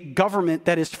a government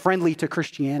that is friendly to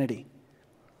Christianity.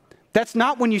 That's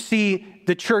not when you see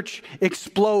the church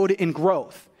explode in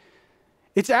growth.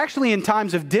 It's actually in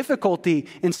times of difficulty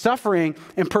and suffering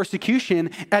and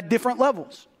persecution at different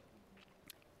levels.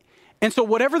 And so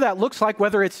whatever that looks like,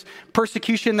 whether it's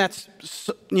persecution that's,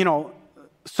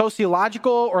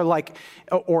 sociological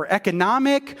or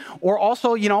economic, or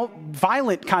also,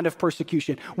 violent kind of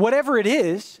persecution. Whatever it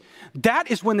is,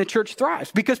 that is when the church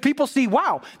thrives, because people see,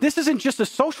 wow, this isn't just a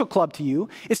social club to you.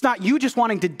 It's not you just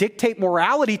wanting to dictate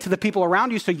morality to the people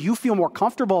around you so you feel more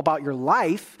comfortable about your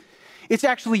life. It's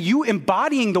actually you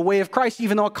embodying the way of Christ,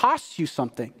 even though it costs you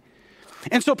something.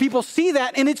 And so people see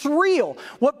that, and it's real.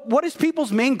 What is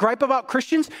people's main gripe about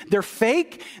Christians? They're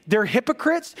fake. They're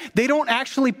hypocrites. They don't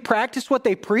actually practice what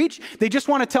they preach. They just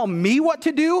want to tell me what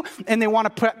to do, and they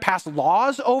want to pass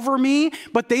laws over me,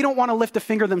 but they don't want to lift a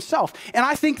finger themselves. And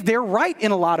I think they're right in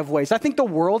a lot of ways. I think the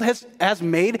world has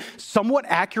made somewhat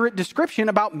accurate description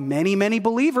about many, many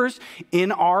believers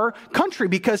in our country,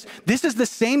 because this is the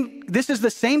same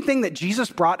thing that Jesus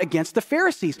brought against the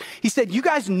Pharisees. He said, you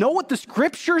guys know what the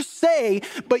scriptures say,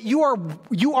 but you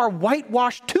are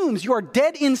whitewashed tombs. You are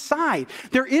dead inside.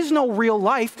 There is no real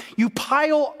life. You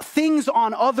pile things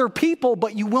on other people,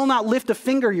 but you will not lift a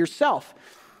finger yourself.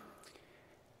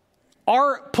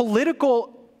 Our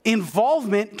political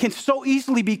involvement can so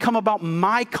easily become about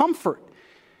my comfort.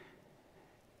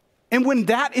 And when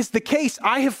that is the case,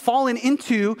 I have fallen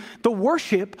into the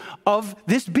worship of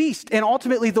this beast and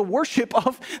ultimately the worship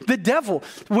of the devil.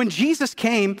 When Jesus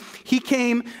came, he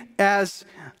came as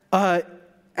a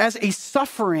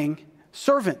suffering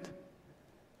servant.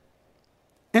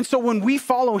 And so when we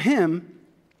follow him,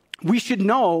 we should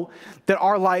know that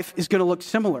our life is going to look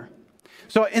similar.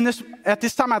 So at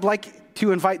this time, I'd like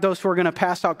to invite those who are going to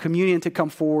pass out communion to come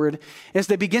forward. As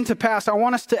they begin to pass, I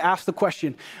want us to ask the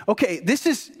question, okay,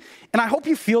 and I hope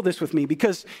you feel this with me,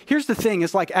 because here's the thing,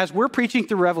 is as we're preaching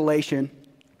through Revelation,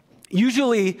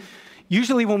 usually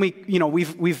when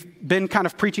we've been kind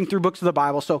of preaching through books of the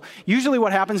Bible, so usually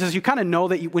what happens is you kind of know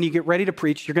that when you get ready to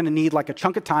preach, you're going to need a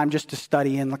chunk of time just to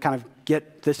study and kind of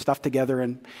get this stuff together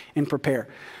and prepare.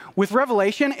 With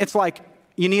Revelation, it's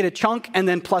you need a chunk and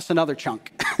then plus another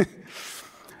chunk.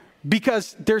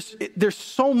 Because there's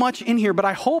so much in here, but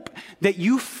I hope that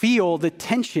you feel the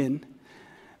tension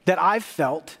that I've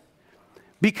felt,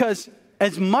 because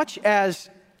as much as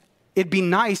it'd be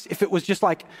nice if it was just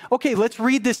okay, let's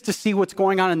read this to see what's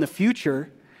going on in the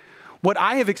future. What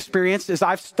I have experienced as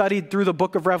I've studied through the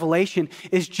book of Revelation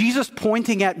is Jesus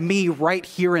pointing at me right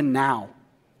here and now.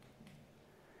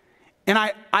 And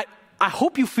I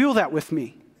hope you feel that with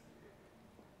me.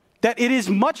 That it is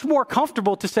much more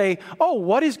comfortable to say, oh,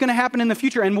 what is going to happen in the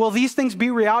future? And will these things be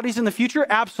realities in the future?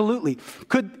 Absolutely.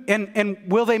 And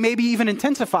will they maybe even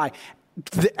intensify?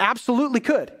 Absolutely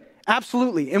could.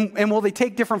 Absolutely. And will they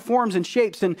take different forms and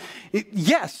shapes? And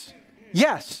yes.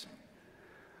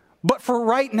 But for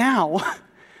right now,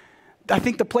 I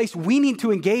think the place we need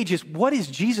to engage is, what is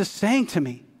Jesus saying to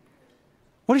me?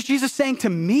 What is Jesus saying to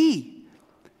me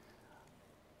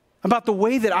about the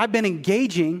way that I've been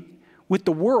engaging with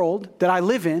the world that I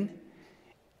live in?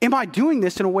 Am I doing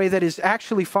this in a way that is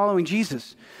actually following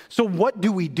Jesus? So what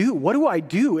do we do? What do I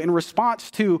do in response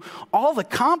to all the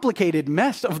complicated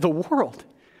mess of the world?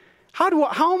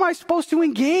 How am I supposed to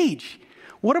engage?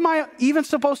 What am I even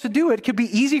supposed to do? It could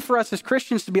be easy for us as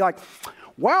Christians to be like,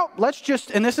 well, let's just,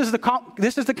 and this is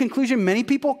the conclusion many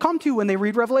people come to when they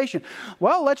read Revelation.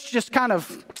 Well, let's just kind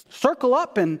of circle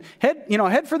up and head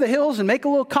for the hills and make a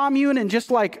little commune and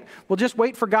we'll just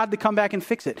wait for God to come back and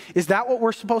fix it. Is that what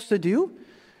we're supposed to do?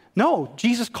 No,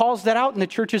 Jesus calls that out in the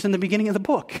churches in the beginning of the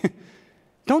book.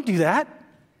 Don't do that.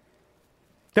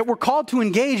 That we're called to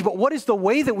engage, but what is the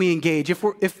way that we engage?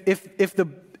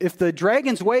 If the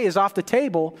dragon's way is off the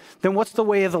table, then what's the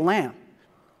way of the Lamb?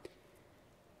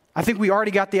 I think we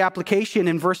already got the application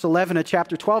in verse 11 of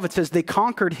chapter 12. It says, they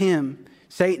conquered him,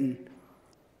 Satan.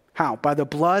 How? By the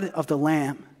blood of the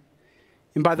Lamb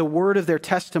and by the word of their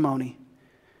testimony,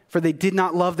 for they did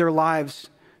not love their lives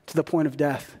to the point of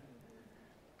death.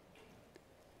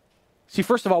 See,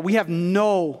 first of all, we have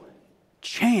no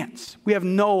chance. We have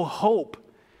no hope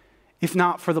if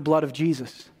not for the blood of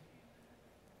Jesus.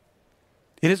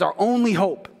 It is our only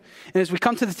hope. And as we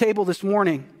come to the table this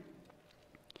morning,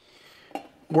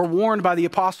 we're warned by the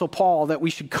Apostle Paul that we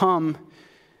should come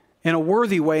in a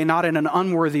worthy way, not in an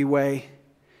unworthy way.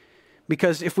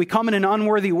 Because if we come in an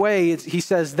unworthy way, he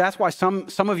says that's why some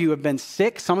of you have been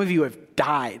sick, some of you have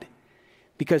died,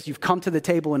 because you've come to the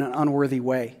table in an unworthy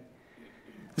way.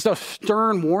 It's a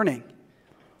stern warning.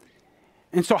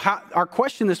 And so our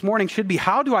question this morning should be,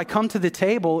 how do I come to the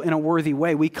table in a worthy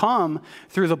way? We come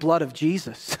through the blood of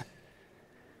Jesus.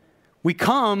 We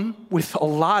come with a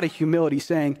lot of humility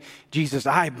saying, Jesus,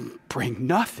 I bring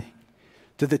nothing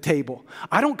to the table.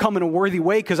 I don't come in a worthy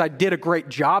way because I did a great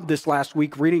job this last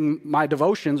week reading my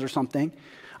devotions or something.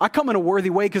 I come in a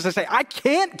worthy way because I say, I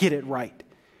can't get it right.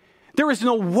 There is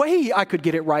no way I could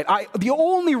get it right. The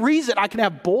only reason I can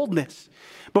have boldness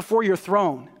before your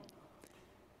throne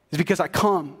is because I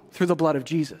come through the blood of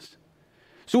Jesus.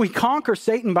 So we conquer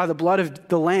Satan by the blood of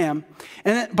the Lamb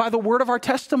and then by the word of our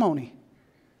testimony.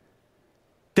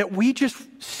 That we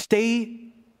just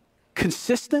stay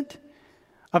consistent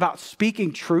about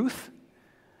speaking truth.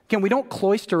 Again, we don't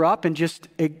cloister up and just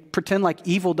pretend like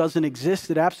evil doesn't exist.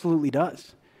 It absolutely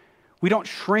does. We don't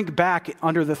shrink back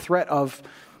under the threat of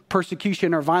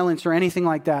persecution or violence or anything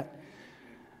like that.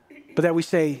 But that we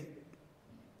say,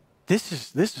 this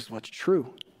is what's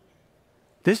true.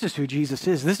 This is who Jesus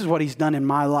is. This is what he's done in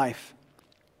my life.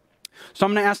 So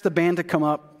I'm going to ask the band to come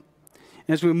up.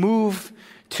 And as we move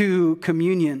to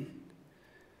communion,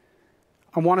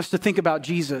 I want us to think about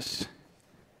Jesus.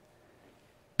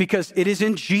 Because it is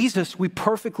in Jesus we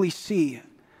perfectly see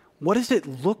what does it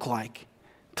look like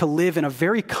to live in a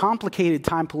very complicated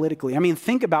time politically. I mean,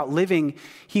 think about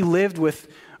he lived with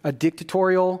a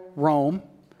dictatorial Rome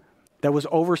that was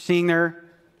overseeing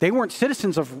they weren't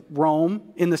citizens of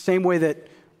Rome in the same way that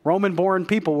Roman-born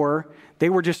people were. They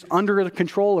were just under the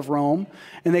control of Rome,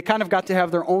 and they kind of got to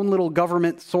have their own little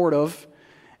government, sort of.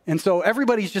 And so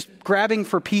everybody's just grabbing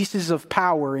for pieces of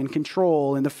power and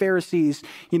control. And the Pharisees,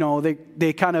 they're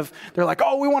like,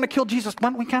 oh, we want to kill Jesus,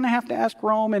 but we kind of have to ask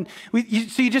Rome. And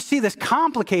so you just see this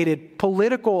complicated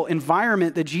political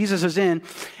environment that Jesus is in.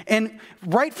 And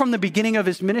right from the beginning of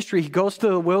his ministry, he goes to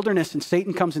the wilderness and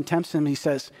Satan comes and tempts him. And he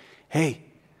says, hey,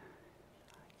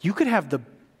 you could have the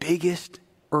biggest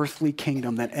earthly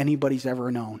kingdom that anybody's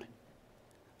ever known.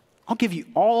 I'll give you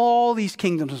all these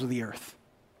kingdoms of the earth.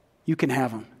 You can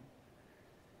have them.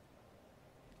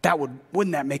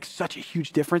 Wouldn't that make such a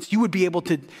huge difference? You would be able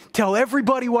to tell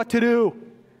everybody what to do.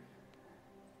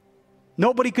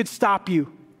 Nobody could stop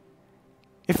you.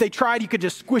 If they tried, you could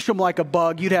just squish them like a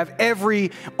bug. You'd have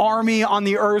every army on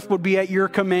the earth would be at your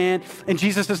command. And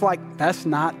Jesus is like, that's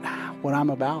not what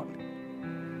I'm about.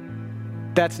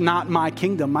 That's not my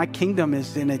kingdom. My kingdom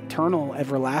is an eternal,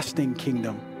 everlasting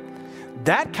kingdom.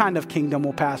 That kind of kingdom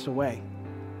will pass away.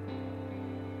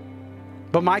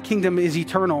 But my kingdom is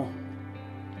eternal.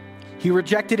 He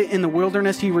rejected it in the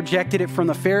wilderness. He rejected it from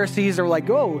the Pharisees. They're like,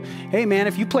 oh, hey man,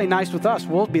 if you play nice with us,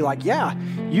 we'll be like, yeah,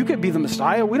 you could be the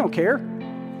Messiah. We don't care.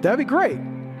 That'd be great.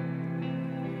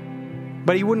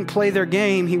 But he wouldn't play their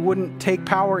game. He wouldn't take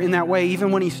power in that way.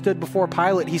 Even when he stood before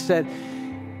Pilate, he said,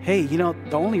 hey, the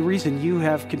only reason you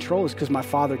have control is because my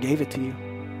Father gave it to you.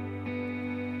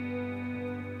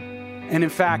 And in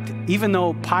fact, even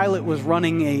though Pilate was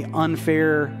running an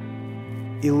unfair,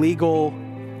 illegal,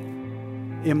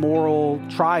 immoral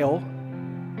trial,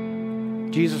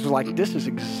 Jesus was like, this is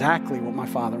exactly what my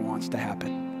Father wants to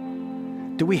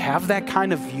happen. Do we have that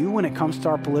kind of view when it comes to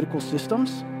our political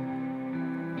systems?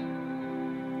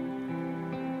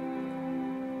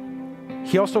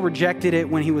 He also rejected it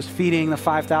when he was feeding the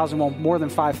 5,000, more than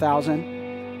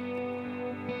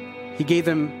 5,000. He gave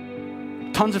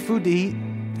them tons of food to eat.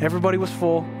 Everybody was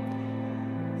full.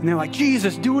 And they're like,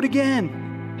 Jesus, do it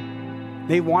again.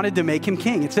 They wanted to make him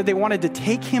king. It said they wanted to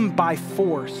take him by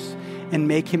force and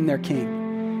make him their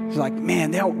king. He's like,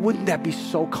 man, wouldn't that be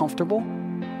so comfortable?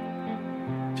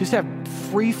 Just have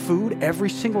free food every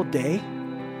single day.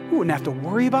 We wouldn't have to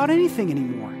worry about anything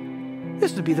anymore.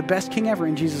 This would be the best king ever.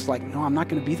 And Jesus is like, no, I'm not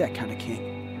going to be that kind of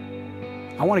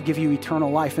king. I want to give you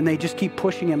eternal life. And they just keep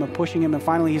pushing him. And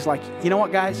finally he's like, you know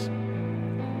what, guys?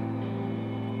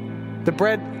 The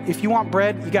bread, if you want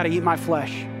bread, you got to eat my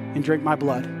flesh and drink my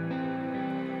blood.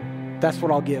 That's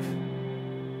what I'll give.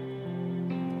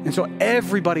 And so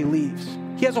everybody leaves.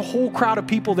 He has a whole crowd of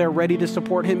people there ready to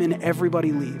support him, and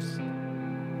everybody leaves.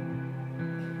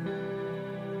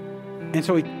 And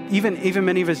so even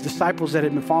many of his disciples that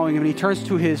had been following him, and he turns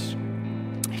to his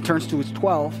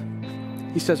 12.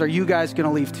 He says, are you guys going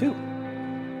to leave too?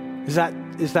 Is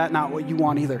that not what you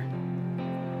want either?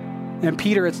 And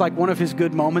Peter, it's like one of his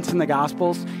good moments in the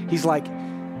Gospels. He's like,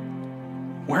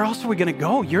 where else are we going to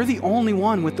go? You're the only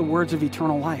one with the words of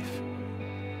eternal life.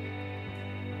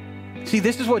 See,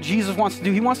 this is what Jesus wants to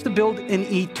do. He wants to build an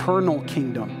eternal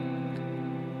kingdom.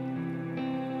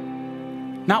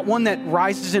 Not one that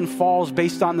rises and falls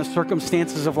based on the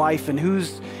circumstances of life and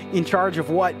who's in charge of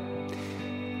what.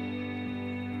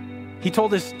 He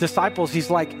told his disciples, he's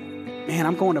like, man,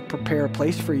 I'm going to prepare a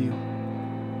place for you.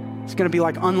 It's going to be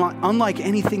like unlike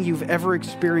anything you've ever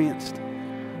experienced.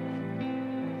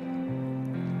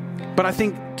 But I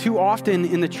think too often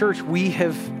in the church, we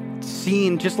have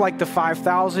seen, just like the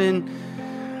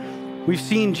 5,000, we've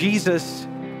seen Jesus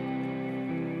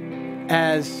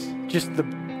as just the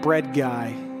bread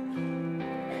guy.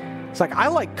 It's like, I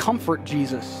like comfort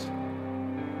Jesus.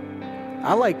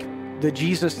 I like the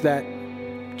Jesus that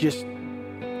just,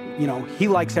 he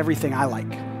likes everything I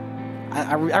like.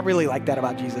 I really like that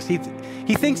about Jesus.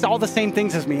 He thinks all the same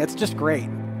things as me. It's just great.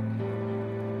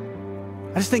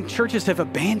 I just think churches have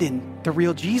abandoned the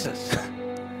real Jesus.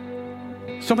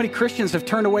 So many Christians have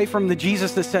turned away from the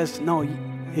Jesus that says, no,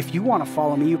 if you want to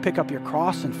follow me, you pick up your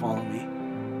cross and follow me.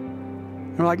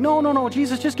 And we're like, no,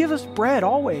 Jesus, just give us bread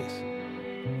always.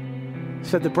 He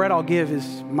said, the bread I'll give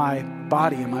is my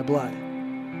body and my blood.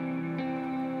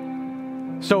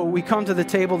 So we come to the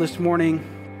table this morning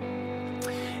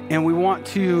and we want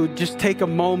to just take a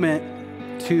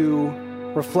moment to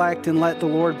reflect and let the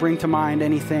Lord bring to mind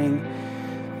anything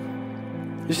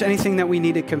that we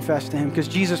need to confess to him. Because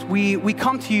Jesus, we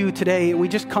come to you today and we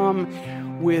just come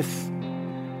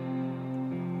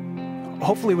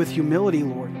hopefully with humility,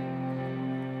 Lord.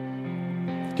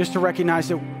 Just to recognize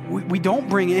that we don't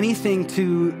bring anything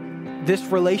to this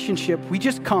relationship. We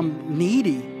just come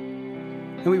needy.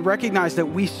 And we recognize that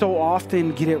we so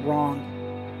often get it wrong.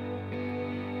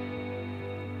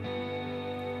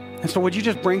 And so would you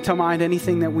just bring to mind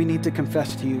anything that we need to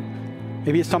confess to you?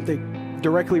 Maybe it's something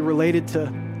directly related to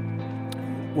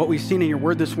what we've seen in your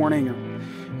word this morning, or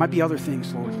it might be other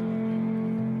things, Lord.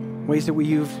 Ways that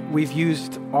we've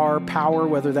used our power,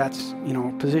 whether that's,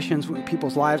 positions in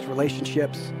people's lives,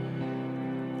 relationships,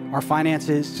 our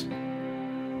finances,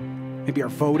 maybe our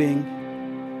voting,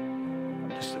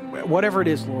 just whatever it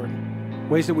is, Lord.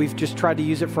 Ways that we've just tried to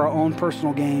use it for our own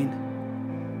personal gain.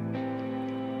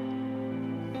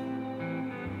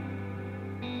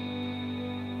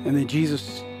 And then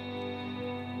Jesus,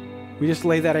 we just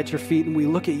lay that at your feet and we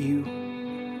look at you,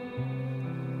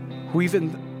 who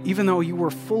even though you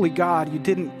were fully God, you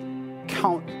didn't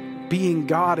count being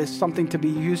God as something to be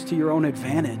used to your own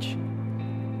advantage.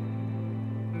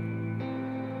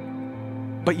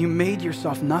 But you made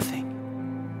yourself nothing.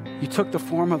 You took the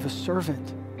form of a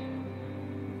servant.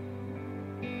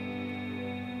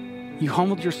 You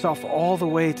humbled yourself all the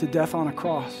way to death on a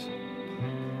cross.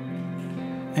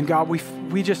 And God,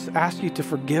 we just ask you to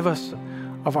forgive us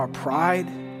of our pride,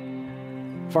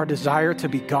 of our desire to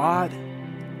be God,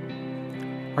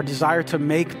 our desire to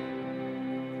make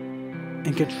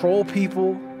and control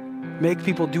people, make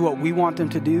people do what we want them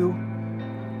to do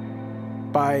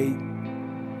by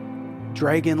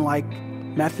dragon-like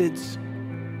methods.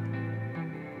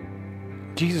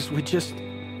 Jesus, we just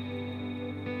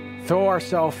throw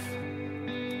ourselves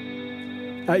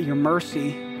at your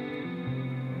mercy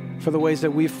for the ways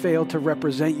that we've failed to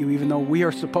represent you, even though we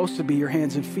are supposed to be your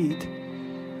hands and feet,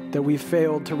 that we've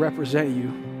failed to represent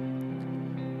you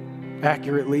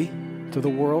accurately to the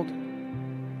world.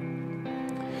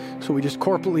 So we just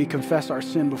corporately confess our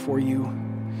sin before you.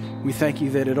 We thank you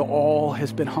that it all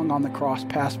has been hung on the cross,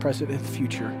 past, present, and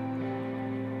future.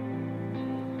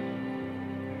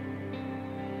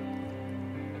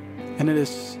 And it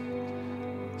is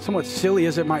somewhat silly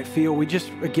as it might feel, we just,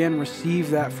 again,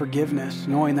 receive that forgiveness,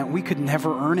 knowing that we could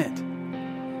never earn it.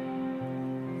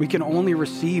 We can only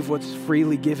receive what's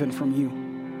freely given from you.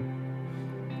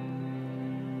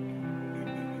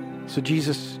 So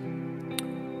Jesus,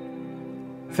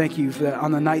 thank you for that.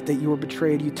 On the night that you were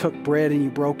betrayed, you took bread and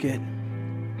you broke it.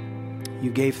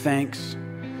 You gave thanks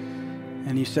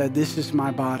and you said, "This is my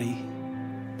body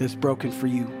that's broken for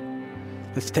you.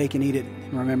 Let's take and eat it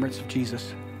in remembrance of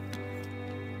Jesus."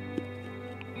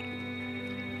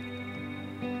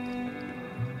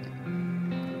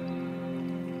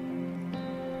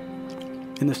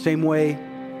 In the same way,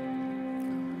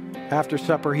 after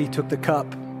supper, he took the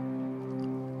cup.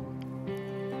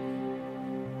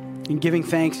 In giving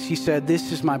thanks, he said,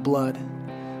 "This is my blood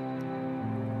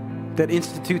that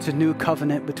institutes a new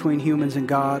covenant between humans and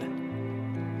God."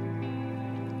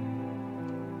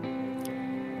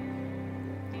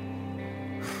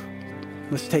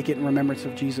 Let's take it in remembrance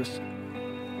of Jesus.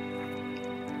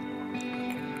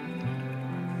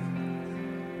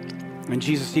 And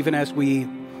Jesus, even as we,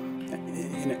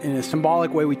 in a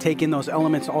symbolic way, we take in those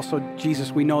elements, also,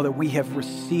 Jesus, we know that we have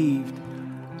received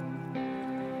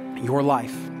your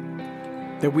life,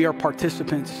 that we are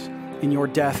participants in your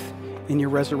death, in your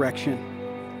resurrection.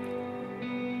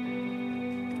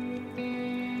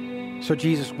 So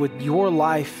Jesus, would your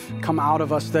life come out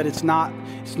of us, that it's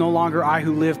no longer I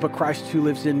who live, but Christ who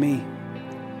lives in me.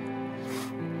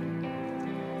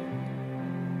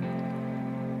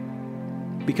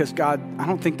 Because God, I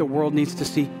don't think the world needs to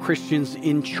see Christians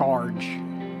in charge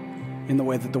in the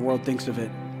way that the world thinks of it.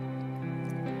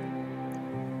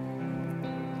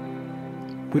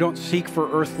 We don't seek for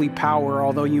earthly power,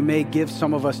 although you may give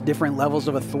some of us different levels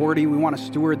of authority. We want to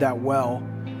steward that well.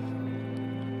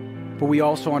 But we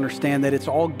also understand that it's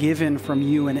all given from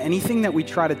you, and anything that we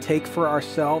try to take for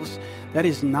ourselves, that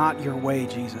is not your way,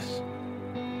 Jesus.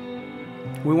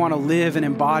 We want to live and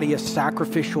embody a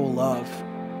sacrificial love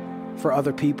for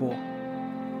other people.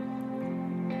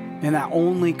 And that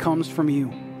only comes from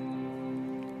you.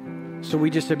 So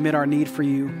we just admit our need for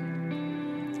you.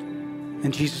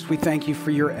 And Jesus, we thank you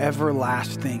for your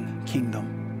everlasting kingdom,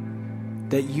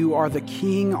 that you are the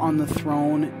king on the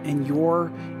throne and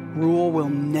your rule will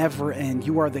never end.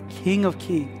 You are the King of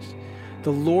Kings,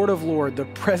 the Lord of Lords, the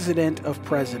President of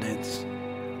Presidents.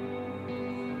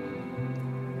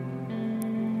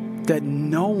 That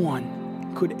no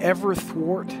one could ever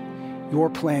thwart your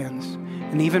plans.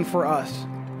 And even for us,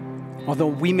 although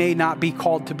we may not be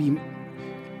called to be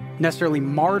necessarily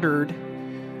martyred,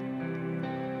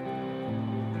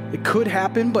 it could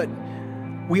happen, but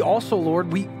we also,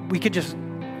 Lord, we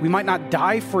might not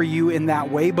die for you in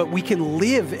that way, but we can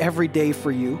live every day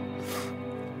for you.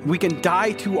 We can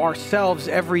die to ourselves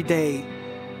every day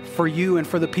for you and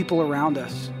for the people around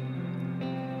us.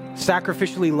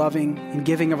 Sacrificially loving and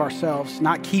giving of ourselves,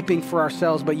 not keeping for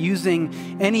ourselves, but using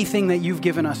anything that you've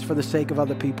given us for the sake of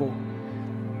other people.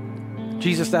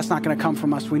 Jesus, that's not going to come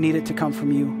from us. We need it to come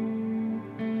from you.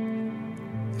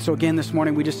 So again, this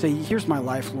morning, we just say, here's my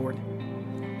life, Lord.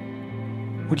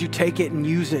 Would you take it and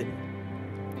use it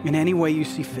in any way you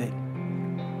see fit?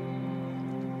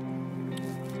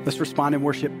 Let's respond in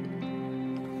worship.